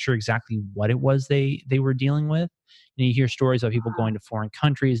never really sure exactly what it was they were dealing with. You hear stories of people going to foreign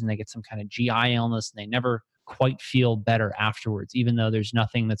countries and they get some kind of GI illness, and they never quite feel better afterwards, even though there's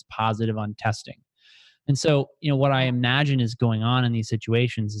nothing that's positive on testing. And so what I imagine is going on in these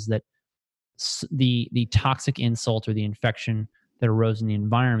situations is that the toxic insult or the infection that arose in the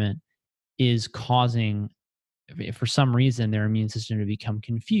environment is causing, for some reason, their immune system to become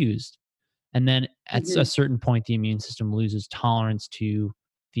confused. And then at a certain point, the immune system loses tolerance to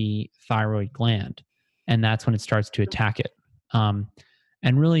the thyroid gland, and that's when it starts to attack it.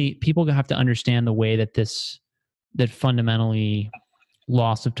 And really, people have to understand the way that fundamentally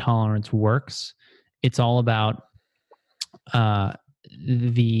loss of tolerance works. It's all about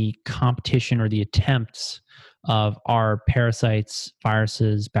the competition or the attempts of our parasites,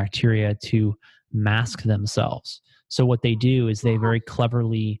 viruses, bacteria to mask themselves. So what they do is they very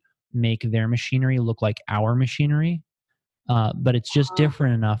cleverly make their machinery look like our machinery, but it's just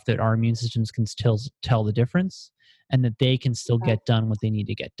different enough that our immune systems can still tell the difference, and that they can still get done what they need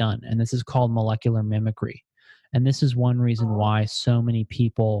to get done. And this is called molecular mimicry. And this is one reason why so many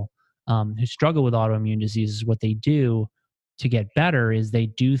people who struggle with autoimmune diseases, what they do to get better is they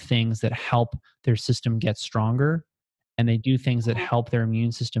do things that help their system get stronger, and they do things that help their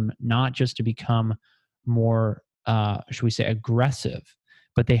immune system not just to become more, should we say, aggressive,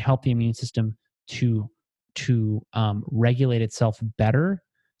 but they help the immune system to regulate itself better,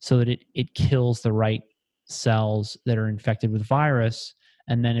 so that it kills the right cells that are infected with virus,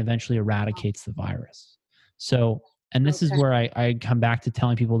 and then eventually eradicates the virus. So, and this is where I come back to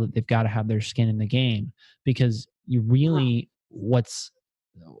telling people that they've got to have their skin in the game, because you really,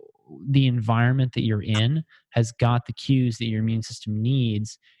 the environment that you're in has got the cues that your immune system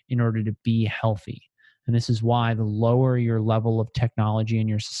needs in order to be healthy. And this is why the lower your level of technology in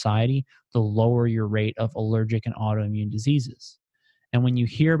your society, the lower your rate of allergic and autoimmune diseases. And when you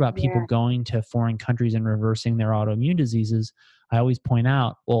hear about people going to foreign countries and reversing their autoimmune diseases, I always point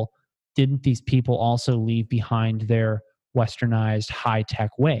out, well, didn't these people also leave behind their westernized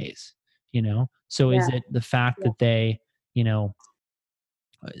high-tech ways? So is it the fact that they,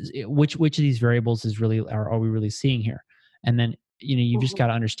 which of these variables is really are we really seeing here? And then you've just got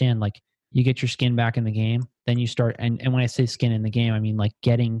to understand, like, you get your skin back in the game, then you start, and when I say skin in the game, I mean like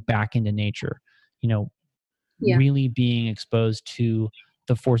getting back into nature, really being exposed to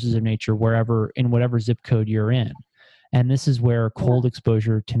the forces of nature in whatever zip code you're in. And this is where cold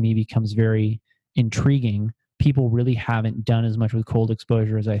exposure to me becomes very intriguing. People really haven't done as much with cold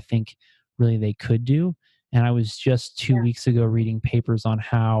exposure as I think really they could do. And I was just 2 weeks ago reading papers on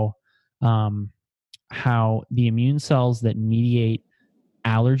how the immune cells that mediate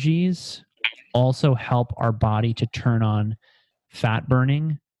allergies also help our body to turn on fat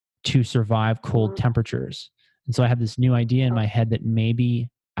burning to survive cold temperatures. And so I have this new idea in my head that maybe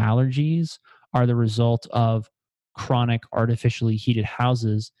allergies are the result of chronic artificially heated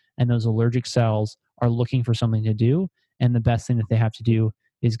houses, and those allergic cells are looking for something to do. And the best thing that they have to do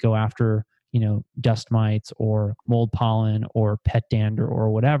is go after, dust mites or mold pollen or pet dander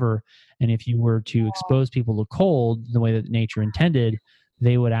or whatever. And if you were to expose people to cold the way that nature intended,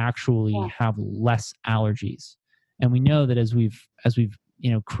 they would actually have less allergies. And we know that as we've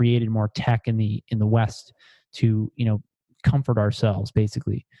created more tech in the West to comfort ourselves,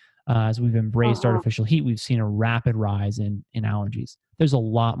 basically, as we've embraced artificial heat, we've seen a rapid rise in allergies. There's a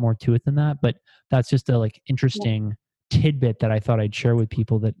lot more to it than that, but that's just a interesting tidbit that I thought I'd share with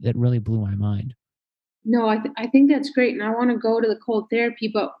people that really blew my mind. No, I think that's great, and I want to go to the cold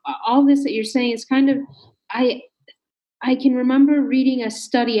therapy. But all this that you're saying is kind of, I can remember reading a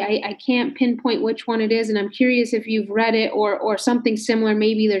study. I can't pinpoint which one it is, and I'm curious if you've read it or something similar.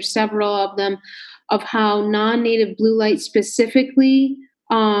 Maybe there's several of them, of how non-native blue light specifically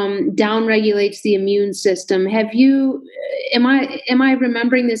downregulates the immune system. Have you? Am I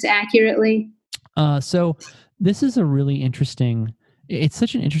remembering this accurately? So this is a really interesting. It's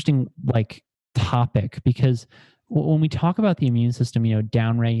such an interesting topic, because when we talk about the immune system,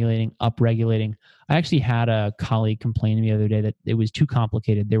 downregulating, upregulating, I actually had a colleague complain to me the other day that it was too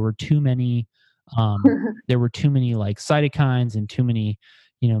complicated. There were too many, cytokines and too many,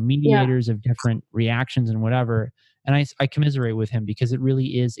 mediators of different reactions and whatever. And I commiserate with him because it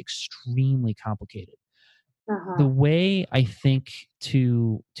really is extremely complicated. The way I think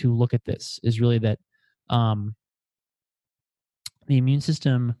to look at this is really that the immune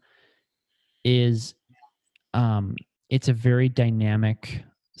system is it's a very dynamic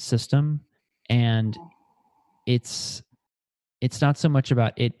system, and it's not so much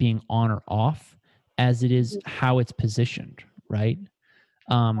about it being on or off as it is how it's positioned, right?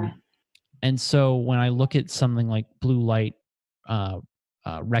 And so when I look at something like blue light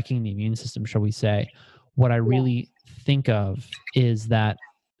wrecking the immune system, shall we say, what I really think of is that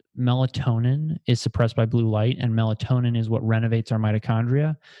melatonin is suppressed by blue light, and melatonin is what renovates our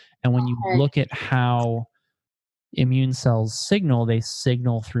mitochondria. And when you look at how immune cells signal, they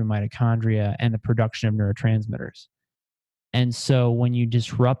signal through mitochondria and the production of neurotransmitters. And so when you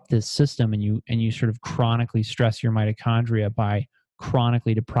disrupt this system and you sort of chronically stress your mitochondria by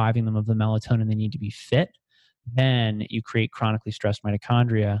chronically depriving them of the melatonin they need to be fit, then you create chronically stressed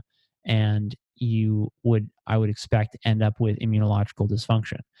mitochondria, and I would expect, end up with immunological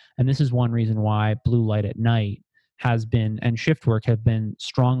dysfunction. And this is one reason why blue light at night has been, and shift work have been,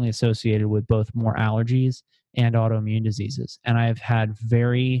 strongly associated with both more allergies and autoimmune diseases. And I've had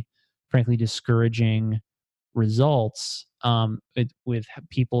very, frankly, discouraging results with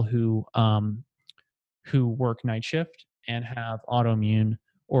people who work night shift and have autoimmune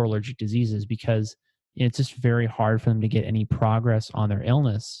or allergic diseases, because it's just very hard for them to get any progress on their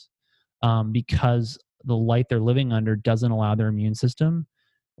illness, because the light they're living under doesn't allow their immune system,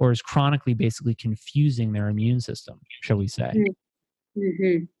 or is chronically basically confusing their immune system, shall we say.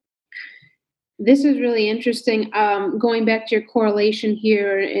 Mm-hmm. This is really interesting. Going back to your correlation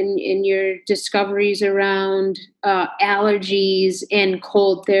here in your discoveries around allergies and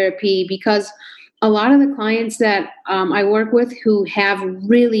cold therapy, because a lot of the clients that I work with who have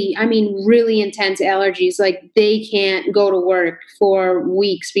really intense allergies, like they can't go to work for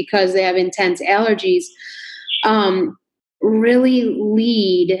weeks because they have intense allergies, really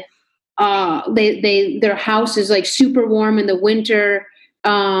lead. Their house is like super warm in the winter.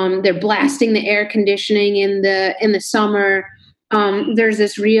 They're blasting the air conditioning in the summer. There's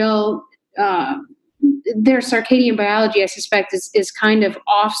this real their circadian biology, I suspect, is kind of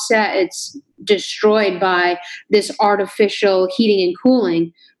offset. It's destroyed by this artificial heating and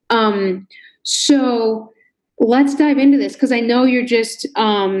cooling. So let's dive into this because I know you're just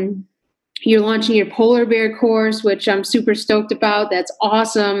you're launching your polar bear course, which I'm super stoked about. That's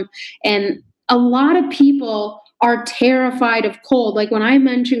awesome. And a lot of people are terrified of cold. Like when I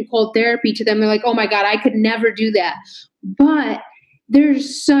mention cold therapy to them, they're like, "Oh my god, I could never do that." But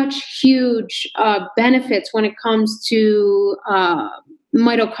there's such huge benefits when it comes to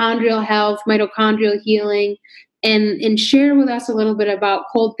mitochondrial health, mitochondrial healing, and share with us a little bit about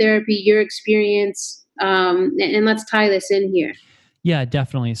cold therapy, your experience, and let's tie this in here. Yeah,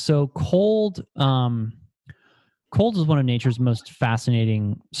 definitely. So cold is one of nature's most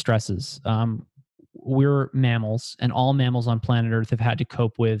fascinating stresses. We're mammals, and all mammals on planet Earth have had to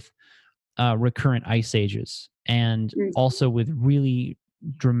cope with recurrent ice ages and Mm, also with really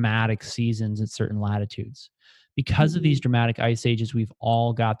dramatic seasons at certain latitudes. Because of these mhm. dramatic ice ages, we've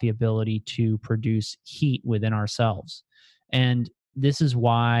all got the ability to produce heat within ourselves. And this is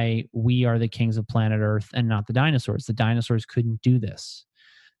why we are the kings of planet Earth and not the dinosaurs. The dinosaurs couldn't do this.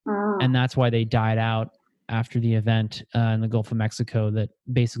 And Ah, that's why they died out after the event in the Gulf of Mexico that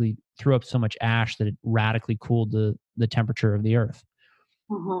basically threw up so much ash that it radically cooled the temperature of the Earth.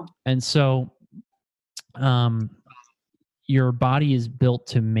 uh-huh, And so um, your body is built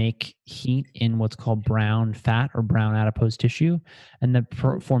to make heat in what's called brown fat or brown adipose tissue. And the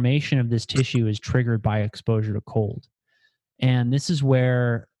formation of this tissue is triggered by exposure to cold. And this is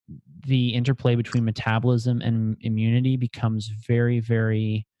where the interplay between metabolism and immunity becomes very,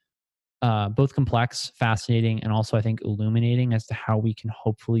 very both complex, fascinating, and also I think illuminating as to how we can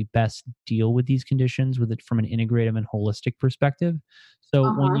hopefully best deal with these conditions with it from an integrative and holistic perspective. So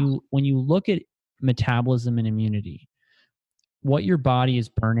uh-huh, when you look at metabolism and immunity, what your body is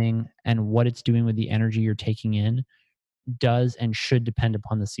burning and what it's doing with the energy you're taking in does and should depend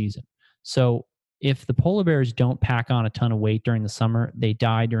upon the season. So if the polar bears don't pack on a ton of weight during the summer, they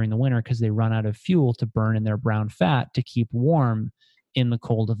die during the winter because they run out of fuel to burn in their brown fat to keep warm in the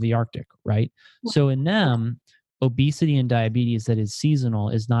cold of the Arctic, right? So in them, obesity and diabetes that is seasonal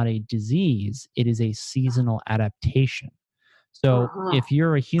is not a disease, it is a seasonal adaptation. So uh-huh, if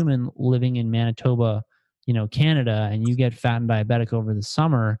you're a human living in Manitoba, Canada, and you get fat and diabetic over the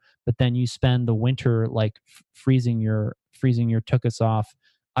summer, but then you spend the winter like freezing your tuchus off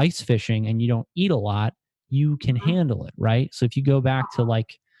ice fishing and you don't eat a lot, you can handle it, right? So if you go back to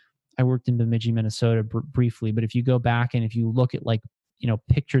like I worked in Bemidji, Minnesota briefly, but if you go back and if you look at like,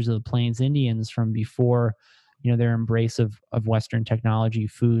 pictures of the Plains Indians from before, their embrace of Western technology,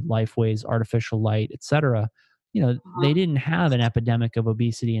 food, lifeways, artificial light, etc., uh-huh. they didn't have an epidemic of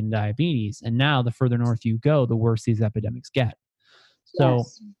obesity and diabetes. And now the further north you go, the worse these epidemics get. So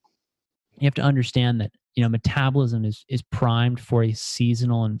Yes. you have to understand that metabolism is primed for a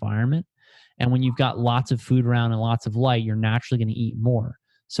seasonal environment, and when you've got lots of food around and lots of light, you're naturally going to eat more.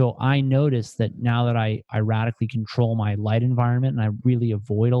 So I noticed that now that I radically control my light environment and I really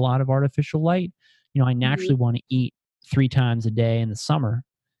avoid a lot of artificial light, I Mhm, naturally want to eat 3 times a day in the summer,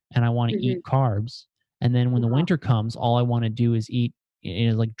 and I want to eat mhm, carbs. And then when the uh-huh, winter comes, all I want to do is eat,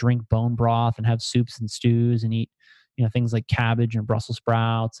 like drink bone broth and have soups and stews and eat things like cabbage and Brussels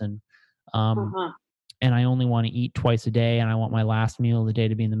sprouts um, uh-huh, and I only want to eat twice a day, and I want my last meal of the day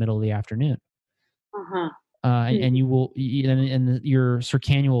to be in the middle of the afternoon. uh-huh, And mhm, you will, your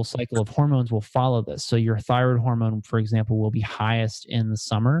circannual cycle of hormones will follow this. So your thyroid hormone, for example, will be highest in the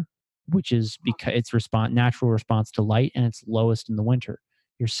summer, which is because it's natural response to light, and it's lowest in the winter.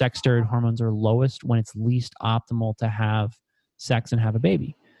 Your sex steroid hormones are lowest when it's least optimal to have sex and have a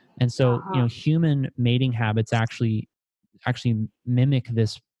baby. And so, uh-huh, human mating habits actually mimic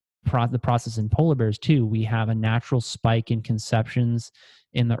the process in polar bears too. We have a natural spike in conceptions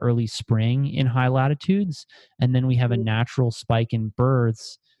in the early spring in high latitudes, and then we have a mhm, natural spike in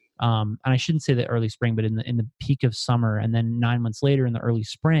births. And I shouldn't say the early spring, but in the peak of summer, and then 9 months later in the early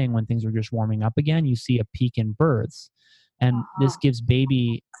spring, when things are just warming up again, you see a peak in births, and uh-huh, this gives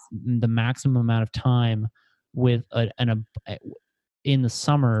baby the maximum amount of time with in the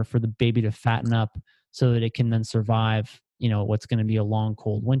summer for the baby to fatten up so that it can then survive what's going to be a long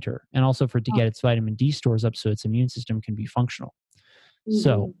cold winter, and also for it to get its vitamin D stores up so its immune system can be functional.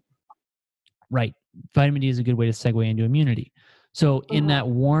 So mhm, right, vitamin D is a good way to segue into immunity. So in uh-huh, that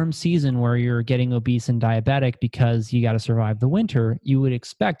warm season where you're getting obese and diabetic because you got to survive the winter, you would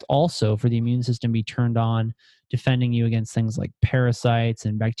expect also for the immune system to be turned on, defending you against things like parasites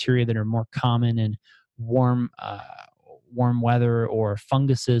and bacteria that are more common in warm warm weather, or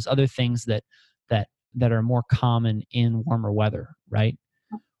funguses, other things that that are more common in warmer weather, right?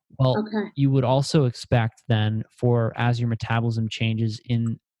 Well, okay, you would also expect then for as your metabolism changes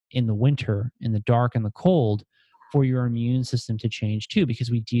in the winter, in the dark and the cold, for your immune system to change too,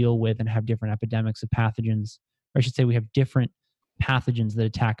 because we deal with and have different epidemics of pathogens or I should say we have different pathogens that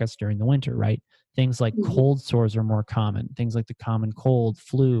attack us during the winter, right? Things like cold sores are more common, things like the common cold,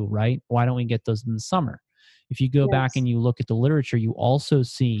 flu, right? Why don't we get those in the summer? If you go back and you look at the literature, you also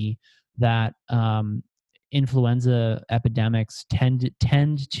see that influenza epidemics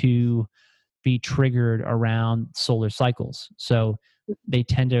tend to be triggered around solar cycles. So they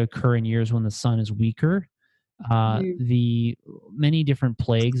tend to occur in years when the sun is weaker. The many different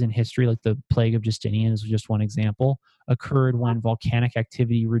plagues in history, like the plague of Justinian is just one example, occurred when volcanic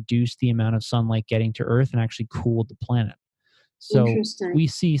activity reduced the amount of sunlight getting to Earth and actually cooled the planet. So we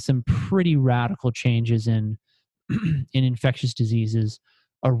see some pretty radical changes in in infectious diseases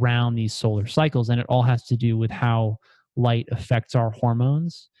around these solar cycles, and it all has to do with how light affects our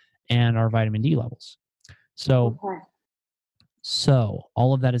hormones and our vitamin D levels. So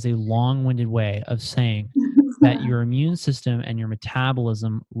all of that is a long-winded way of saying that your immune system and your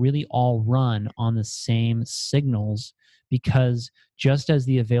metabolism really all run on the same signals, because just as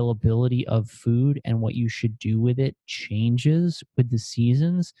the availability of food and what you should do with it changes with the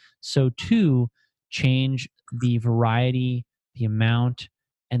seasons, so too change the variety, the amount,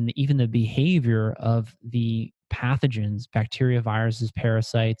 and even the behavior of the pathogens, bacteria, viruses,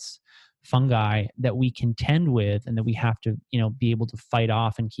 parasites, fungi that we contend with and that we have to, be able to fight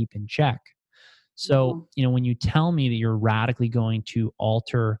off and keep in check. So, when you tell me that you're radically going to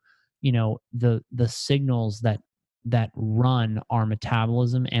alter, the signals that run our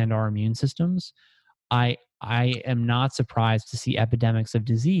metabolism and our immune systems, I am not surprised to see epidemics of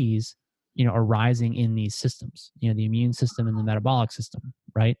disease, arising in these systems, the immune system and the metabolic system,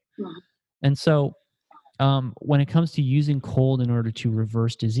 right? And so, when it comes to using cold in order to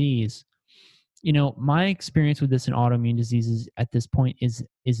reverse disease, my experience with this in autoimmune diseases at this point is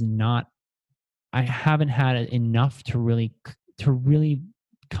not. I haven't had enough to really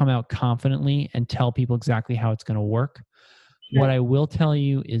come out confidently and tell people exactly how it's going to work. What I will tell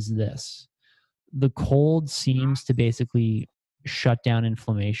you is this: the cold seems to basically shut down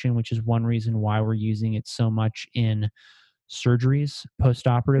inflammation, which is one reason why we're using it so much in surgeries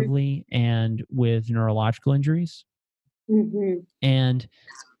postoperatively and with neurological injuries. And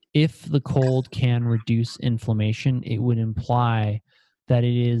if the cold can reduce inflammation, it would imply that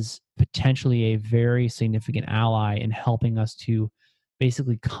it is potentially a very significant ally in helping us to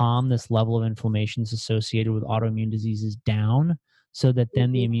basically calm this level of inflammations associated with autoimmune diseases down, so that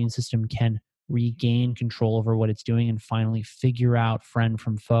then the immune system can regain control over what it's doing and finally figure out friend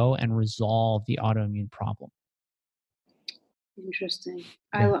from foe and resolve the autoimmune problem. Interesting.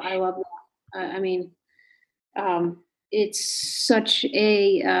 Yeah. I love that. I mean, it's such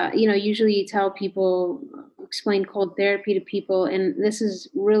a, usually you tell people, explain cold therapy to people, and this is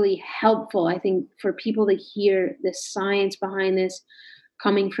really helpful, I think, for people to hear the science behind this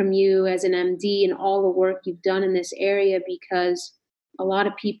coming from you as an MD and all the work you've done in this area, because a lot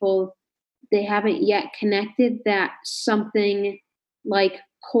of people, they haven't yet connected that something like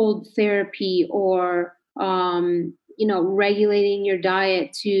cold therapy or regulating your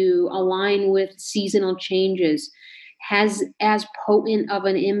diet to align with seasonal changes has as potent of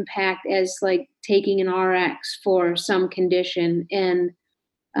an impact as like taking an RX for some condition. And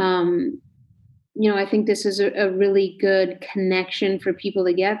I think this is a really good connection for people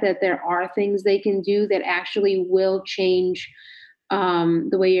to get, that there are things they can do that actually will change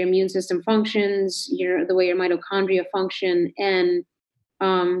the way your immune system functions, the way your mitochondria function. And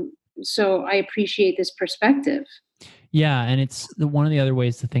so I appreciate this perspective. Yeah. And it's one of the other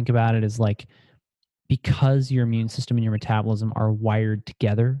ways to think about it is like, because your immune system and your metabolism are wired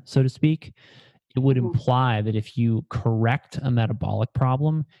together, so to speak, it would imply that if you correct a metabolic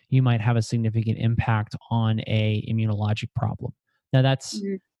problem, you might have a significant impact on a immunologic problem. Now that's,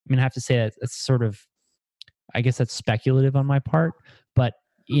 I have to say that it's sort of, I guess that's speculative on my part, but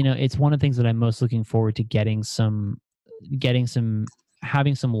it's one of the things that I'm most looking forward to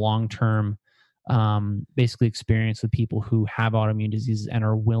having some long-term, basically experience with people who have autoimmune diseases and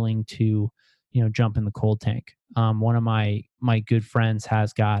are willing to, jump in the cold tank. One of my good friends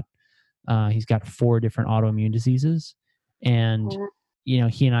has got, he's got 4 different autoimmune diseases, and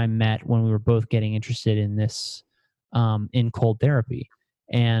he and I met when we were both getting interested in this, in cold therapy.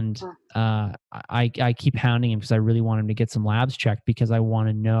 And I keep hounding him because I really want him to get some labs checked, because I want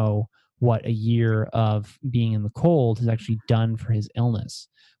to know what a year of being in the cold has actually done for his illness.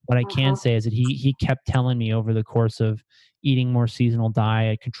 What I can say is that he kept telling me over the course of eating more seasonal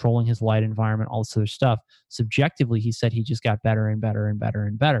diet, controlling his light environment, all this other stuff. Subjectively, he said he just got better and better and better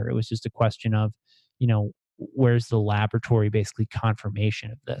and better. It was just a question of, where's the laboratory basically confirmation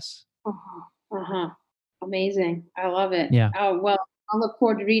of this? Amazing. I love it. Yeah. Oh, well, I'll look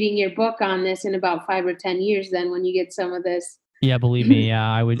forward to reading your book on this in about 5 or 10 years then when you get some of this. Yeah, believe me.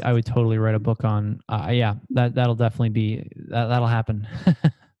 Yeah, I would totally write a book on. Yeah, that'll definitely be that'll happen.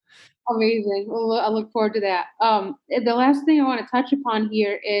 Amazing. Well, I look forward to that. The last thing I want to touch upon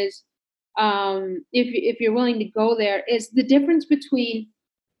here is, if you're willing to go there, is the difference between,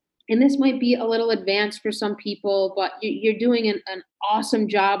 and this might be a little advanced for some people, but you're doing an awesome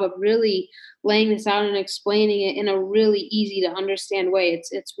job of really laying this out and explaining it in a really easy to understand way.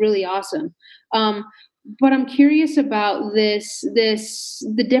 It's really awesome. But I'm curious about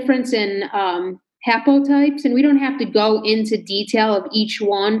the difference in haplotypes, and we don't have to go into detail of each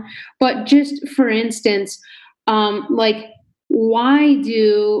one, but just for instance, like why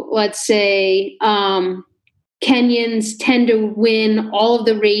do, let's say, Kenyans tend to win all of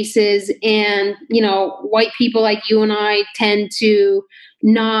the races, and white people like you and I tend to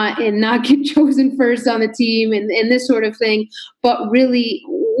not get chosen first on the team, and this sort of thing. But really,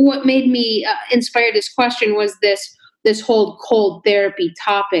 what made me inspire this question was this whole cold therapy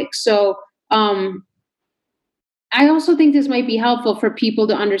topic. So I also think this might be helpful for people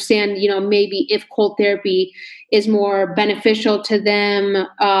to understand, maybe if cold therapy is more beneficial to them,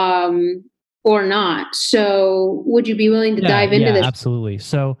 or not. So, would you be willing to Yeah, dive into yeah, this? absolutely.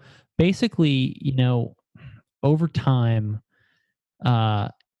 So basically, over time, uh,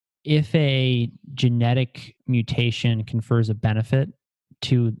 if a genetic mutation confers a benefit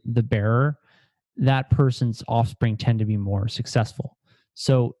to the bearer, that person's offspring tend to be more successful.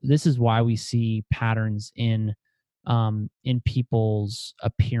 So this is why we see patterns in people's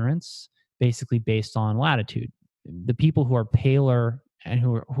appearance, basically based on latitude. The people who are paler and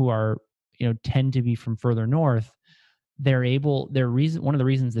who are tend to be from further north, one of the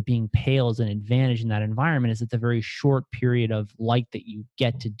reasons that being pale is an advantage in that environment is that the very short period of light that you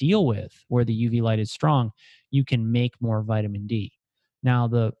get to deal with where the UV light is strong, you can make more vitamin D. Now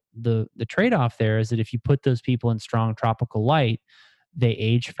the trade-off there is that if you put those people in strong tropical light, they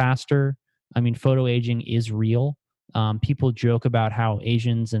age faster. I mean, photo aging is real. People joke about how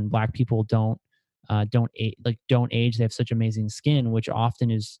Asians and Black people don't age. They have such amazing skin, which often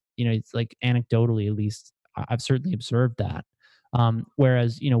is, it's like anecdotally, at least I've certainly observed that.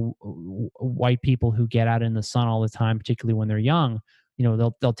 Whereas, white people who get out in the sun all the time, particularly when they're young,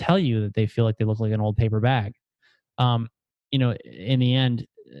 they'll tell you that they feel like they look like an old paper bag. In the end,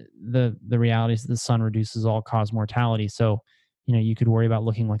 the reality is that the sun reduces all cause mortality. So, you could worry about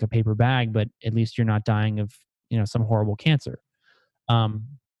looking like a paper bag, but at least you're not dying of, some horrible cancer. Um,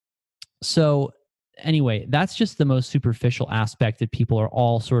 so anyway, that's just the most superficial aspect that people are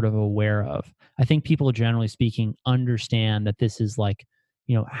all sort of aware of. I think people, generally speaking, understand that this is like,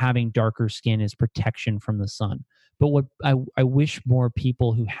 having darker skin is protection from the sun. But what I wish more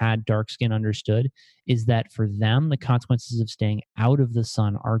people who had dark skin understood is that for them, the consequences of staying out of the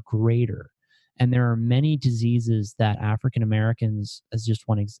sun are greater. And there are many diseases that African Americans, as just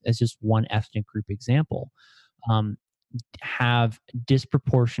one ethnic group example, um, have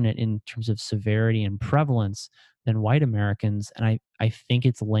disproportionate in terms of severity and prevalence than white Americans. And I think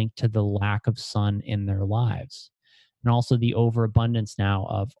it's linked to the lack of sun in their lives and also the overabundance now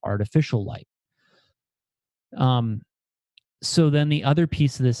of artificial light. So then the other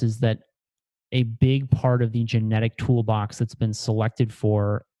piece of this is that a big part of the genetic toolbox that's been selected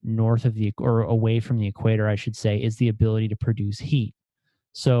for north of or away from the equator, I should say, is the ability to produce heat.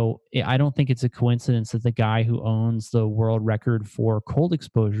 So I don't think it's a coincidence that the guy who owns the world record for cold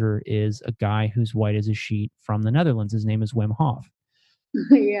exposure is a guy who's white as a sheet from the Netherlands. His name is Wim Hof.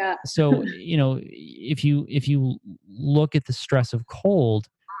 Yeah. So, if you look at the stress of cold,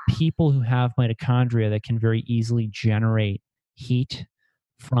 people who have mitochondria that can very easily generate heat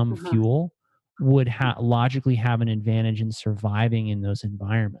from Uh-huh. fuel would logically have an advantage in surviving in those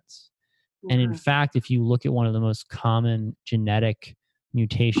environments. And in Uh-huh. fact, if you look at one of the most common genetic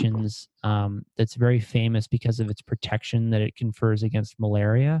mutations that's very famous because of its protection that it confers against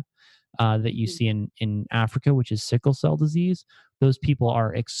malaria, that you see in Africa, which is sickle cell disease, those people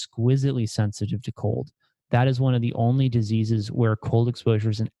are exquisitely sensitive to cold. That is one of the only diseases where cold exposure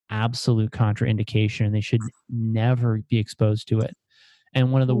is an absolute contraindication, and they should never be exposed to it.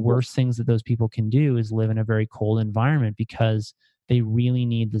 And one of the worst things that those people can do is live in a very cold environment because they really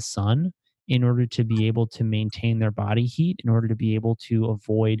need the sun in order to be able to maintain their body heat, in order to be able to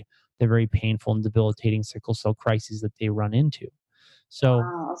avoid the very painful and debilitating sickle cell crises that they run into. So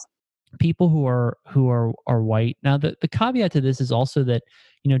Wow. people who are white. Now, the caveat to this is also that,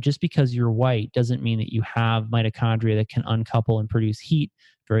 just because you're white doesn't mean that you have mitochondria that can uncouple and produce heat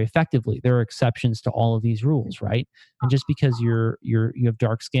very effectively. There are exceptions to all of these rules, right? And just because you have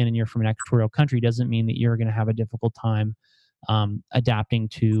dark skin and you're from an equatorial country doesn't mean that you're going to have a difficult time adapting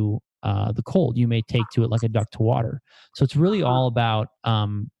to the cold. You may take to it like a duck to water. So it's really all about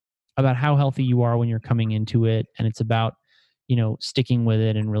how healthy you are when you're coming into it, and it's about sticking with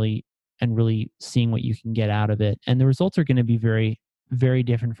it and really seeing what you can get out of it. And the results are going to be very, very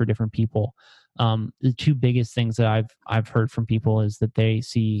different for different people. The two biggest things that I've heard from people is that they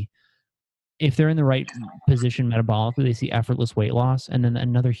see, if they're in the right position metabolically, they see effortless weight loss. And then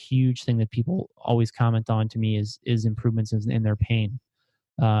another huge thing that people always comment on to me is improvements in their pain.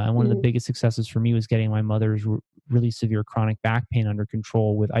 And one of the biggest successes for me was getting my mother's really severe chronic back pain under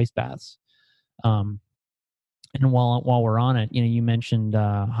control with ice baths. And while we're on it, you mentioned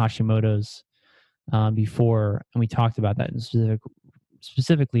Hashimoto's before, and we talked about that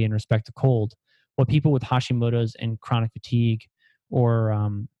specifically in respect to cold. What people with Hashimoto's and chronic fatigue or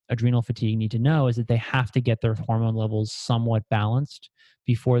adrenal fatigue need to know is that they have to get their hormone levels somewhat balanced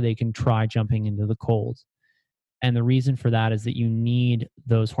before they can try jumping into the cold. And the reason for that is that you need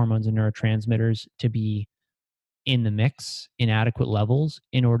those hormones and neurotransmitters to be in the mix in adequate levels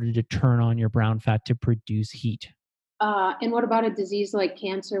in order to turn on your brown fat to produce heat. And what about a disease like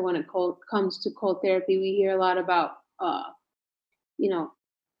cancer? When it comes to cold therapy, we hear a lot about, you know,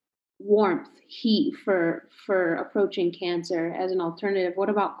 warmth, heat for approaching cancer as an alternative. What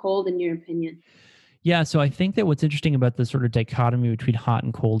about cold, in your opinion? Yeah, so I think that what's interesting about the sort of dichotomy between hot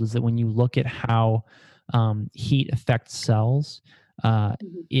and cold is that when you look at how heat affects cells,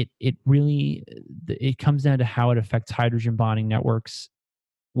 Mhm. it comes down to how it affects hydrogen bonding networks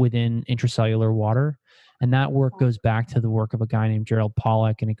within intracellular water, and that work goes back to the work of a guy named Gerald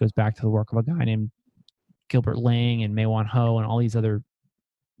Pollack, and it goes back to the work of a guy named Gilbert Lang and Mei-Wan Ho and all these other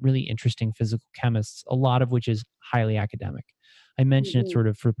really interesting physical chemists, a lot of which is highly academic. I mention it Mhm. sort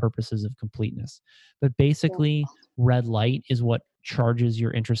of for purposes of completeness. But Yeah. basically, red light is what charges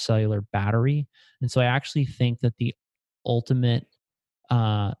your intracellular battery. And so I actually think that ultimate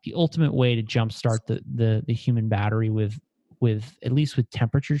the ultimate way to jumpstart the human battery with at least with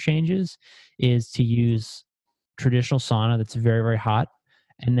temperature changes is to use traditional sauna that's very, very hot,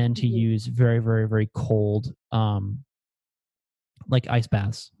 and then to Mhm. use very, very, very cold like ice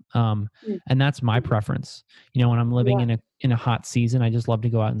baths. Mm. And that's my Mhm. preference. When I'm living Yeah. in a hot season, I just love to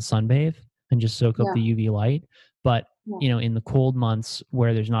go out and sunbathe and just soak up Yeah. the UV light. But Yeah. in the cold months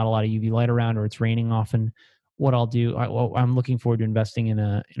where there's not a lot of UV light around or it's raining often, what I'll do, I'm looking forward to investing in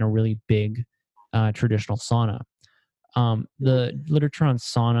a really big traditional sauna. The literature on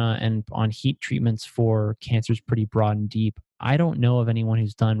sauna and on heat treatments for cancer is pretty broad and deep. I don't know of anyone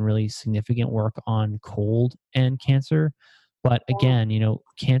who's done really significant work on cold and cancer. But Yeah. again,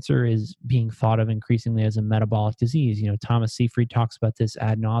 cancer is being thought of increasingly as a metabolic disease. Thomas Seyfried talks about this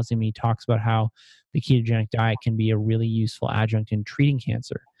ad nauseum. He talks about how the ketogenic diet can be a really useful adjunct in treating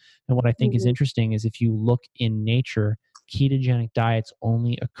cancer. And what I think is Mhm. interesting is if you look in nature, ketogenic diets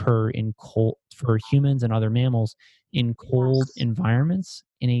only occur in cold for humans and other mammals in cold Yes. environments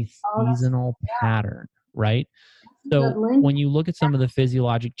in a Oh, seasonal pattern, right? that's a good So link. when you look at some of the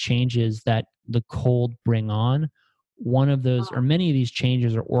physiologic changes that the cold bring on, one of those or many of these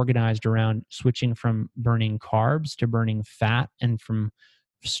changes are organized around switching from burning carbs to burning fat and from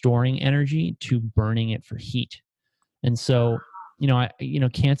storing energy to burning it for heat. And so,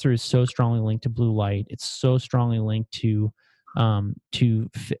 cancer is so strongly linked to blue light. It's so strongly linked to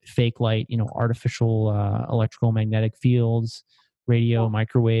fake light, artificial electrical magnetic fields, radio,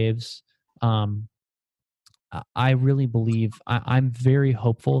 microwaves. Um, I really believe I'm very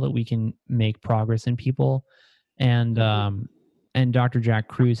hopeful that we can make progress in people, and Dr. Jack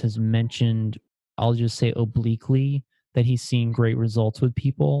Cruz has mentioned, I'll just say obliquely, that he's seen great results with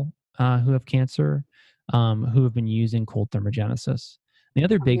people who have cancer, who have been using cold thermogenesis. The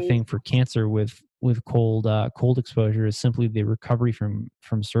other big Amazing. thing for cancer with cold exposure is simply the recovery from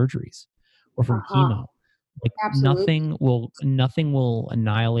surgeries or from Uh-huh. chemo. Like Absolutely. nothing will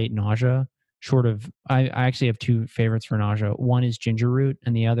annihilate nausea short of I actually have two favorites for nausea. One is ginger root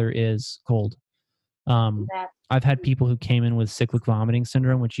and the other is cold. Um, That. I've had people who came in with cyclic vomiting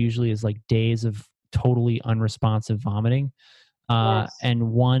syndrome, which usually is like days of totally unresponsive vomiting. Yes.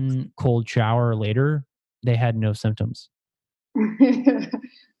 And one cold shower later, they had no symptoms.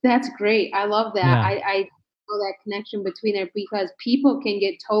 That's great. I love that. Yeah, I know that connection between there because people can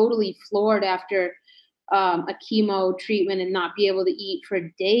get totally floored after a chemo treatment and not be able to eat for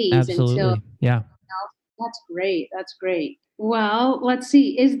days until. absolutely. Yeah. That's great. That's great. Well, let's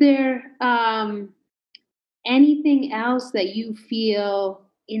see. Is there anything else that you feel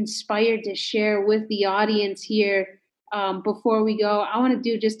inspired to share with the audience here before we go? I want to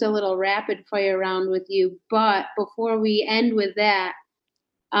do just a little rapid fire round with you, but before we end with that,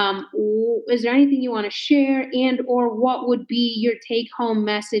 Is there anything you want to share, and or what would be your take-home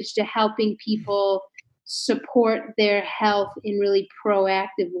message to helping people support their health in really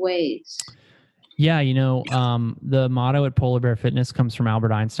proactive ways? Yeah, the motto at Polar Bear Fitness comes from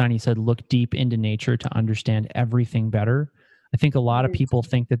Albert Einstein. He said, "Look deep into nature to understand everything better." I think a lot of people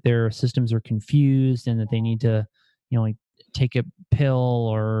think that their systems are confused and that they need to, like take a pill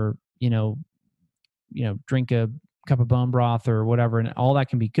or drink a cup of bone broth or whatever, and all that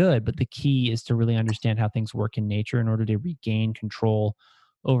can be good. But the key is to really understand how things work in nature in order to regain control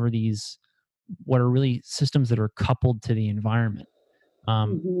over these what are really systems that are coupled to the environment.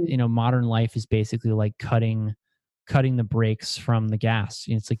 Modern life is basically like cutting the brakes from the gas.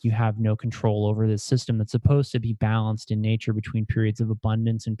 It's like you have no control over this system that's supposed to be balanced in nature between periods of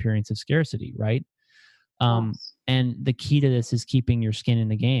abundance and periods of scarcity, right? Yes. And the key to this is keeping your skin in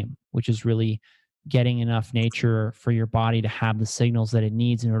the game, which is really getting enough nature for your body to have the signals that it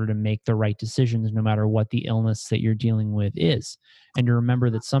needs in order to make the right decisions, no matter what the illness that you're dealing with is. And to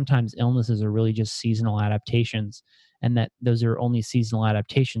remember that sometimes illnesses are really just seasonal adaptations, and that those are only seasonal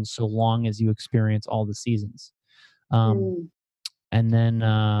adaptations so long as you experience all the seasons. Mm. And then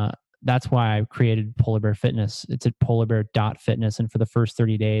that's why I created Polar Bear Fitness. It's at polarbear.fitness. And for the first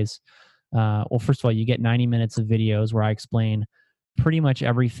 30 days, first of all, you get 90 minutes of videos where I explain pretty much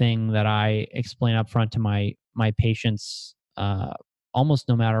everything that I explain up front to my patients, almost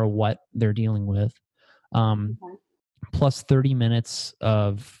no matter what they're dealing with. Okay. Plus 30 minutes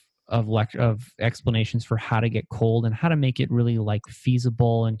of explanations for how to get cold and how to make it really like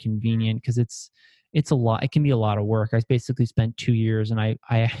feasible and convenient, because it's a lot. It can be a lot of work. I basically spent 2 years and I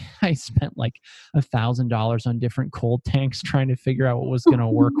spent like $1,000 on different cold tanks trying to figure out what was going to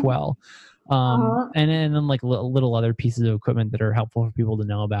work well. And then like little other pieces of equipment that are helpful for people to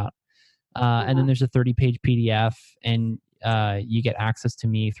know about. And then there's a 30-page PDF, and you get access to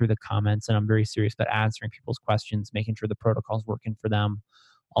me through the comments. And I'm very serious about answering people's questions, making sure the protocol's working for them,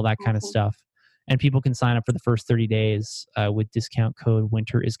 all that kind of stuff. And people can sign up for the first 30 days with discount code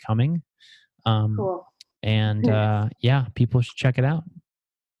Winter is Coming. Cool. And yeah, people should check it out.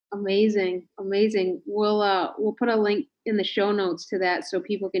 Amazing. We'll put a link in the show notes to that so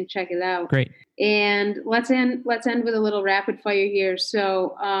people can check it out. Great. And let's end with a little rapid fire here.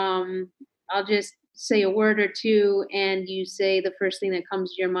 So I'll just say a word or two, and you say the first thing that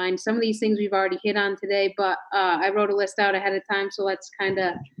comes to your mind. Some of these things we've already hit on today, but I wrote a list out ahead of time, so let's kind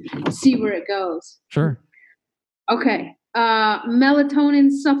of see where it goes. Sure. Okay.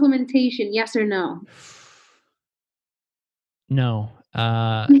 Melatonin supplementation, yes or no? No.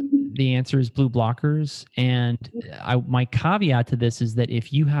 The answer is blue blockers. And my caveat to this is that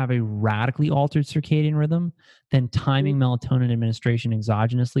if you have a radically altered circadian rhythm, then timing melatonin administration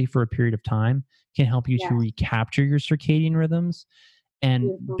exogenously for a period of time can help you to recapture your circadian rhythms. And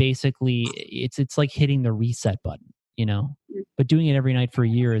basically, it's like hitting the reset button, but doing it every night for a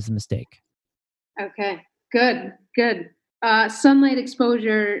year is a mistake. Okay, good. Sunlight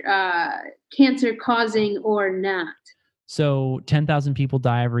exposure, cancer causing or not? So 10,000 people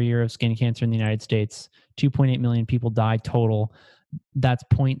die every year of skin cancer in the United States. 2.8 million people die total. That's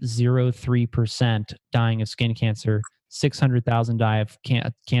 0.03% dying of skin cancer. 600,000 die of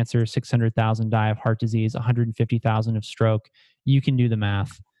cancer, 600,000 die of heart disease, 150,000 of stroke. You can do the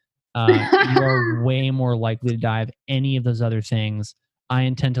math. You are way more likely to die of any of those other things. I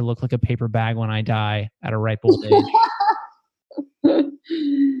intend to look like a paper bag when I die at a ripe old age.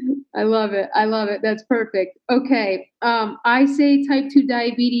 I love it. That's perfect. Okay. I say type 2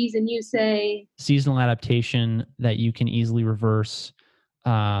 diabetes and you say seasonal adaptation that you can easily reverse.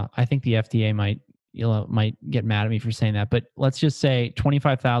 I think the FDA might get mad at me for saying that, but let's just say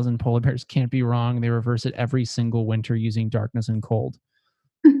 25,000 polar bears can't be wrong. They reverse it every single winter using darkness and cold.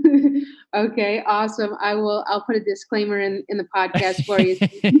 Okay, awesome. I'll put a disclaimer in the podcast for you.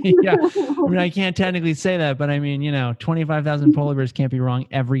 Yeah. I mean, I can't technically say that, but I mean, 25,000 polar bears can't be wrong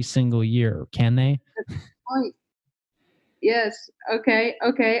every single year, can they? Point. Yes. Okay.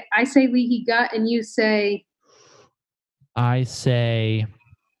 I say leaky gut and you say? I say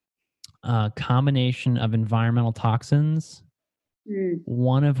a combination of environmental toxins,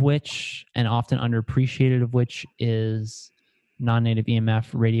 one of which, and often underappreciated of which, is non-native EMF,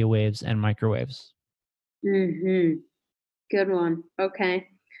 radio waves, and microwaves. Mm-hmm. Good one. Okay.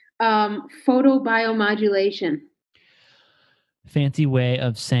 Photobiomodulation. Fancy way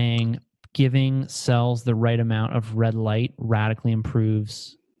of saying giving cells the right amount of red light radically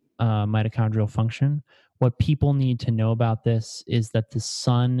improves mitochondrial function. What people need to know about this is that the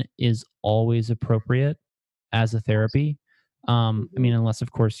sun is always appropriate as a therapy. I mean, unless,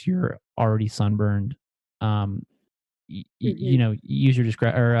 of course, you're already sunburned. use your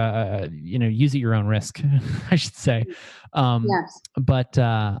discretion, or use at your own risk, I should say. Yes. But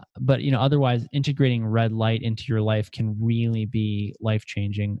otherwise, integrating red light into your life can really be life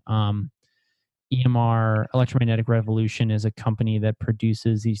changing. EMR, Electromagnetic Revolution, is a company that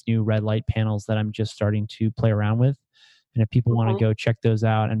produces these new red light panels that I'm just starting to play around with. And if people want to go check those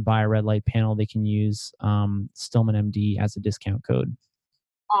out and buy a red light panel, they can use Stillman MD as a discount code.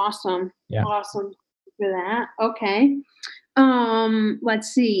 Awesome. Yeah. Awesome for that. Okay. Let's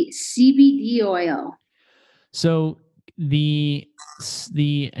see. CBD oil. So the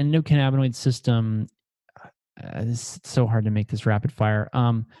endocannabinoid system, it's so hard to make this rapid fire.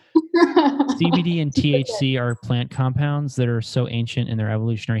 CBD and THC are plant compounds that are so ancient in their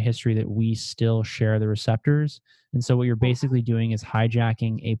evolutionary history that we still share the receptors. And so what you're basically doing is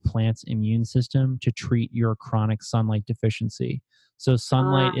hijacking a plant's immune system to treat your chronic sunlight deficiency. So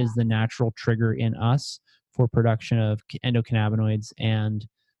sunlight is the natural trigger in us for production of endocannabinoids and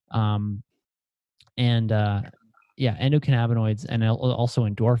endocannabinoids, and also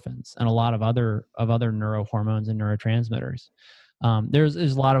endorphins, and a lot of other neurohormones and neurotransmitters. There's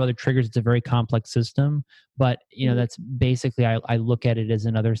a lot of other triggers. It's a very complex system, but that's basically, I look at it as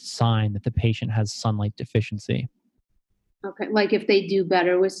another sign that the patient has sunlight deficiency. Okay, like if they do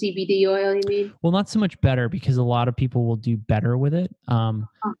better with CBD oil, you mean? Well, not so much better, because a lot of people will do better with it.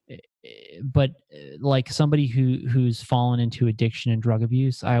 But like somebody who's fallen into addiction and drug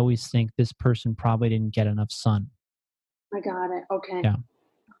abuse, I always think this person probably didn't get enough sun. I got it. Okay. Yeah.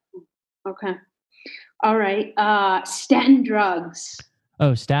 Okay. All right. Statin drugs.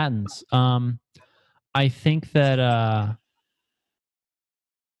 Oh, statins. I think that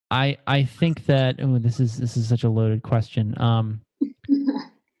I think that this is such a loaded question.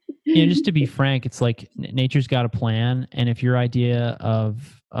 Just to be frank, it's like nature's got a plan, and if your idea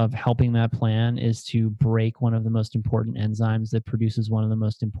of helping that plan is to break one of the most important enzymes that produces one of the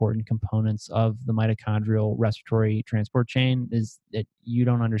most important components of the mitochondrial respiratory transport chain, is that you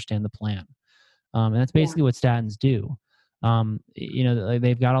don't understand the plan. And that's basically what statins do.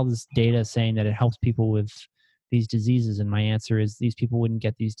 They've got all this data saying that it helps people with these diseases, and my answer is these people wouldn't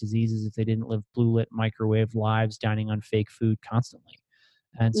get these diseases if they didn't live blue lit microwave lives dining on fake food constantly.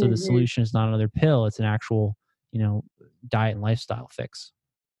 And so the solution is not another pill; it's an actual, diet and lifestyle fix.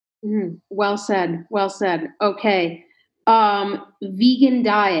 Well said. Well said. Okay. Vegan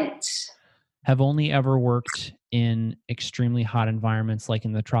diets have only ever worked in extremely hot environments, like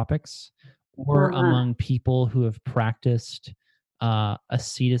in the tropics, or among people who have practiced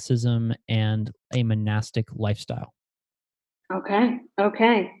asceticism and a monastic lifestyle. Okay.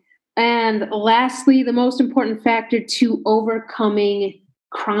 Okay. And lastly, the most important factor to overcoming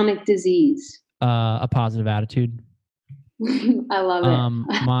chronic disease. A positive attitude. I love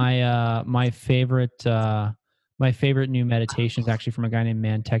it. My favorite new meditation is actually from a guy named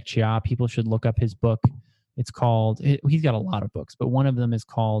Mantek Chia. People should look up his book. It's called, he's got a lot of books, but one of them is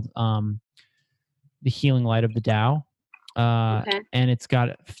called The Healing Light of the Tao. And it's got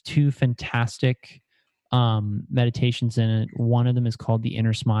two fantastic meditations in it. One of them is called The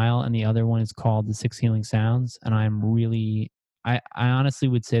Inner Smile, and the other one is called The 6 Healing Sounds. And I honestly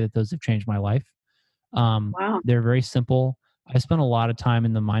would say that those have changed my life. Wow. They're very simple. I spent a lot of time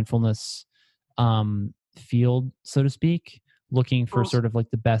in the mindfulness field, so to speak, looking for sort of like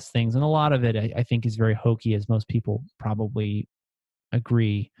the best things. And a lot of it, I think, is very hokey, as most people probably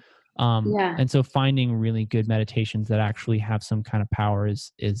agree. And so finding really good meditations that actually have some kind of power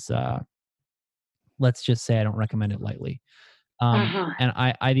is let's just say I don't recommend it lightly. And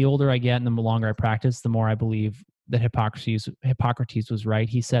I the older I get and the longer I practice, the more I believe that Hippocrates was right.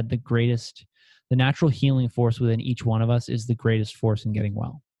 He said the natural healing force within each one of us is the greatest force in getting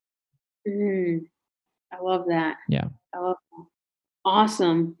well. I love that. Yeah. I love that.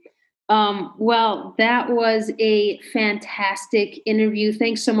 Awesome. Well, that was a fantastic interview.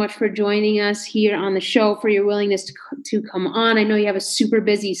 Thanks so much for joining us here on the show, for your willingness to come on. I know you have a super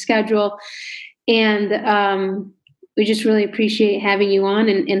busy schedule, and we just really appreciate having you on,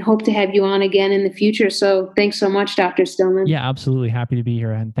 and hope to have you on again in the future. So thanks so much, Dr. Stillman. Yeah, absolutely. Happy to be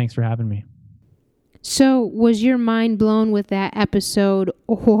here, and thanks for having me. So was your mind blown with that episode,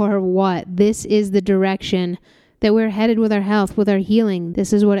 or what? This is the direction that we're headed with our health, with our healing.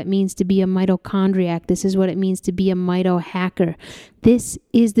 This is what it means to be a mitochondriac. This is what it means to be a mito-hacker. This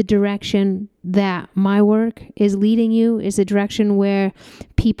is the direction that my work is leading you, is the direction where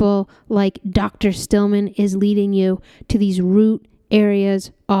people like Dr. Stillman is leading you to these root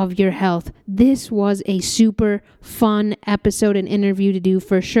areas of your health. This was a super fun episode and interview to do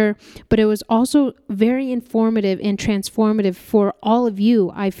for sure, but it was also very informative and transformative for all of you,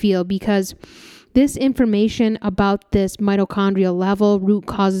 I feel, because This information about this mitochondrial level, root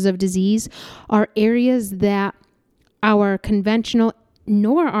causes of disease, are areas that our conventional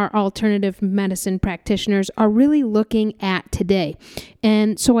nor our alternative medicine practitioners are really looking at today.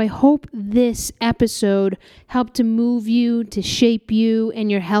 And so I hope this episode helped to move you, to shape you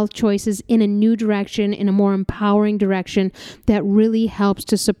and your health choices in a new direction, in a more empowering direction that really helps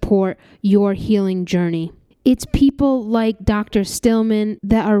to support your healing journey. It's people like Dr. Stillman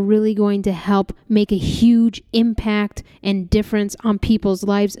that are really going to help make a huge impact and difference on people's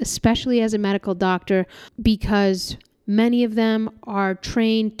lives, especially as a medical doctor, because many of them are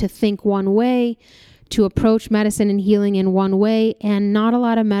trained to think one way, to approach medicine and healing in one way, and not a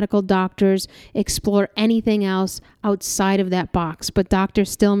lot of medical doctors explore anything else outside of that box. But Dr.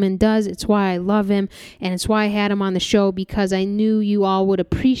 Stillman does. It's why I love him, and it's why I had him on the show, because I knew you all would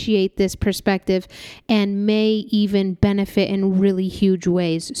appreciate this perspective and may even benefit in really huge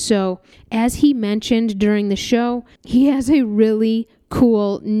ways. So, as he mentioned during the show, he has a really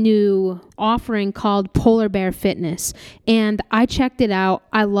cool new offering called Polar Bear Fitness, and I checked it out.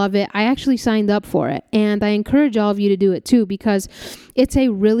 I love it. I actually signed up for it, and I encourage all of you to do it too, because it's a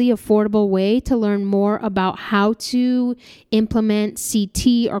really affordable way to learn more about how to implement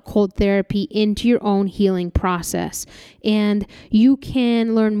CT or cold therapy into your own healing process. And you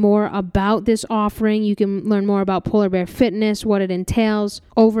can learn more about this offering. You can learn more about Polar Bear Fitness, what it entails,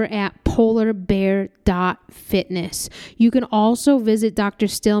 over at polarbear.fitness. You can also visit Dr.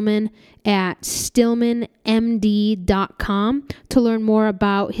 Stillman at stillmanmd.com to learn more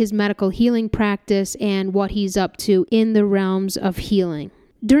about his medical healing practice and what he's up to in the realms of healing.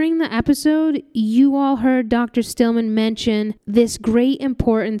 During the episode, you all heard Dr. Stillman mention this great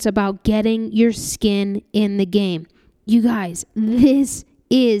importance about getting your skin in the game. You guys, this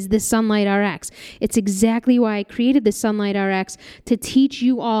is the Sunlight RX. It's exactly why I created the Sunlight RX, to teach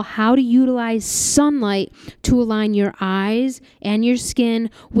you all how to utilize sunlight to align your eyes and your skin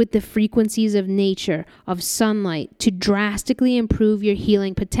with the frequencies of nature, of sunlight, to drastically improve your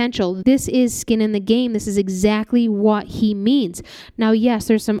healing potential. This is skin in the game. This is exactly what he means. Now, yes,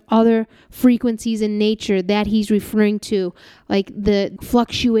 there's some other frequencies in nature that he's referring to, like the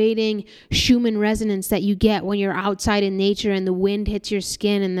fluctuating Schumann resonance that you get when you're outside in nature and the wind hits your skin,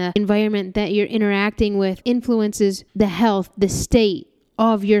 and the environment that you're interacting with influences the health, the state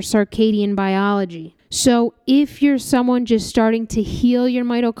of your circadian biology. So if you're someone just starting to heal your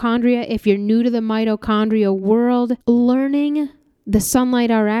mitochondria, if you're new to the mitochondria world, learning the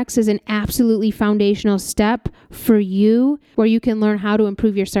Sunlight RX is an absolutely foundational step for you, where you can learn how to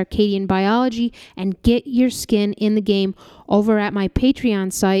improve your circadian biology and get your skin in the game over at my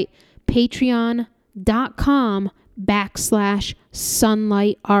Patreon site,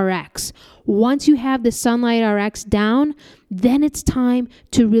 patreon.com/SunlightRx. Once you have the Sunlight RX down, then it's time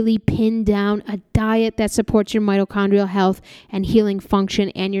to really pin down a diet that supports your mitochondrial health and healing function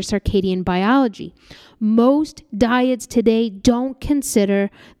and your circadian biology. Most diets today don't consider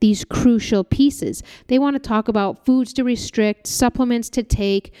these crucial pieces. They want to talk about foods to restrict, supplements to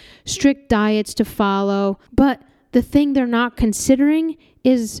take, strict diets to follow, but the thing they're not considering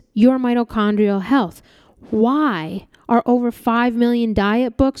is your mitochondrial health. Why are over 5 million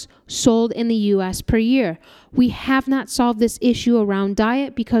diet books sold in the U.S. per year? We have not solved this issue around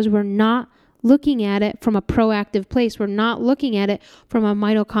diet because we're not looking at it from a proactive place. We're not looking at it from a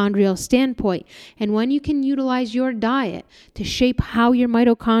mitochondrial standpoint. And when you can utilize your diet to shape how your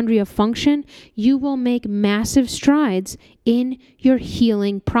mitochondria function, you will make massive strides in your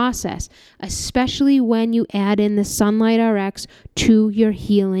healing process, especially when you add in the Sunlight RX to your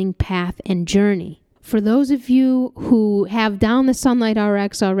healing path and journey. For those of you who have down the Sunlight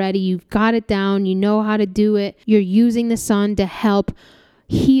RX already, you've got it down, you know how to do it, you're using the sun to help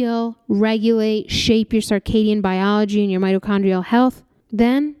heal, regulate, shape your circadian biology and your mitochondrial health,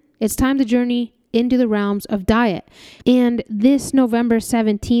 then it's time to journey into the realms of diet. And this November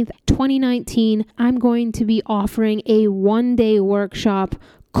 17th, 2019, I'm going to be offering a one-day workshop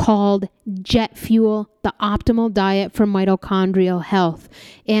called Jet Fuel, the optimal diet for mitochondrial health.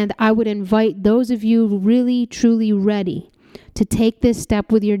 And I would invite those of you really, truly ready to take this step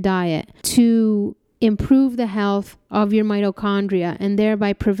with your diet to improve the health of your mitochondria and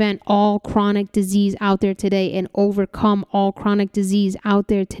thereby prevent all chronic disease out there today and overcome all chronic disease out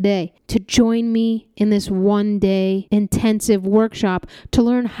there today, to join me in this one-day intensive workshop to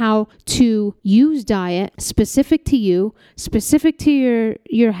learn how to use diet specific to you, specific to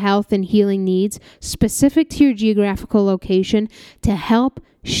your health and healing needs, specific to your geographical location, to help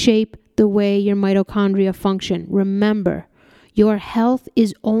shape the way your mitochondria function. Remember, Your health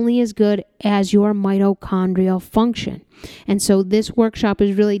is only as good as your mitochondrial function. And so this workshop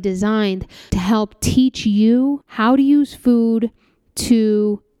is really designed to help teach you how to use food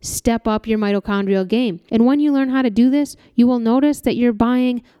to step up your mitochondrial game. And when you learn how to do this, you will notice that you're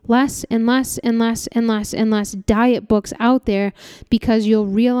buying less and less and less and less and less diet books out there, because you'll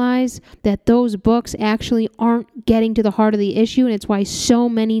realize that those books actually aren't getting to the heart of the issue, and it's why so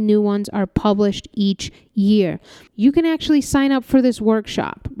many new ones are published each year. You can actually sign up for this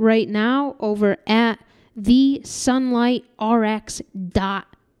workshop right now over at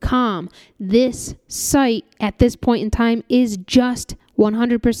thesunlightrx.com. This site at this point in time is just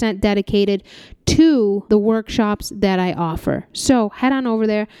 100% dedicated to the workshops that I offer. So head on over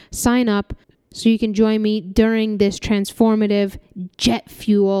there, sign up so you can join me during this transformative jet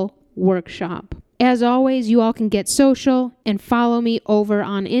fuel workshop. As always, you all can get social and follow me over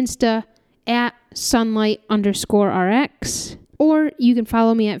on Insta at sunlight_RX, or you can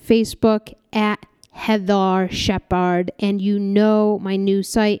follow me at Facebook at Heather Shepard, and you know my new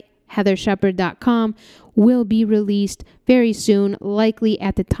site, heathershepard.com, will be released very soon, likely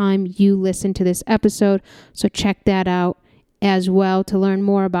at the time you listen to this episode. So check that out as well to learn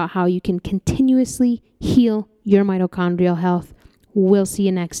more about how you can continuously heal your mitochondrial health. We'll see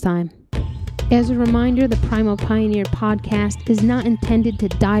you next time. As a reminder, the Primal Pioneer podcast is not intended to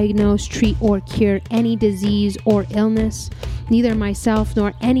diagnose, treat, or cure any disease or illness. Neither myself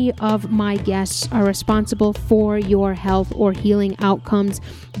nor any of my guests are responsible for your health or healing outcomes.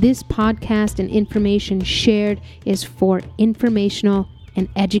 This podcast and information shared is for informational and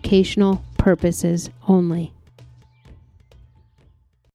educational purposes only.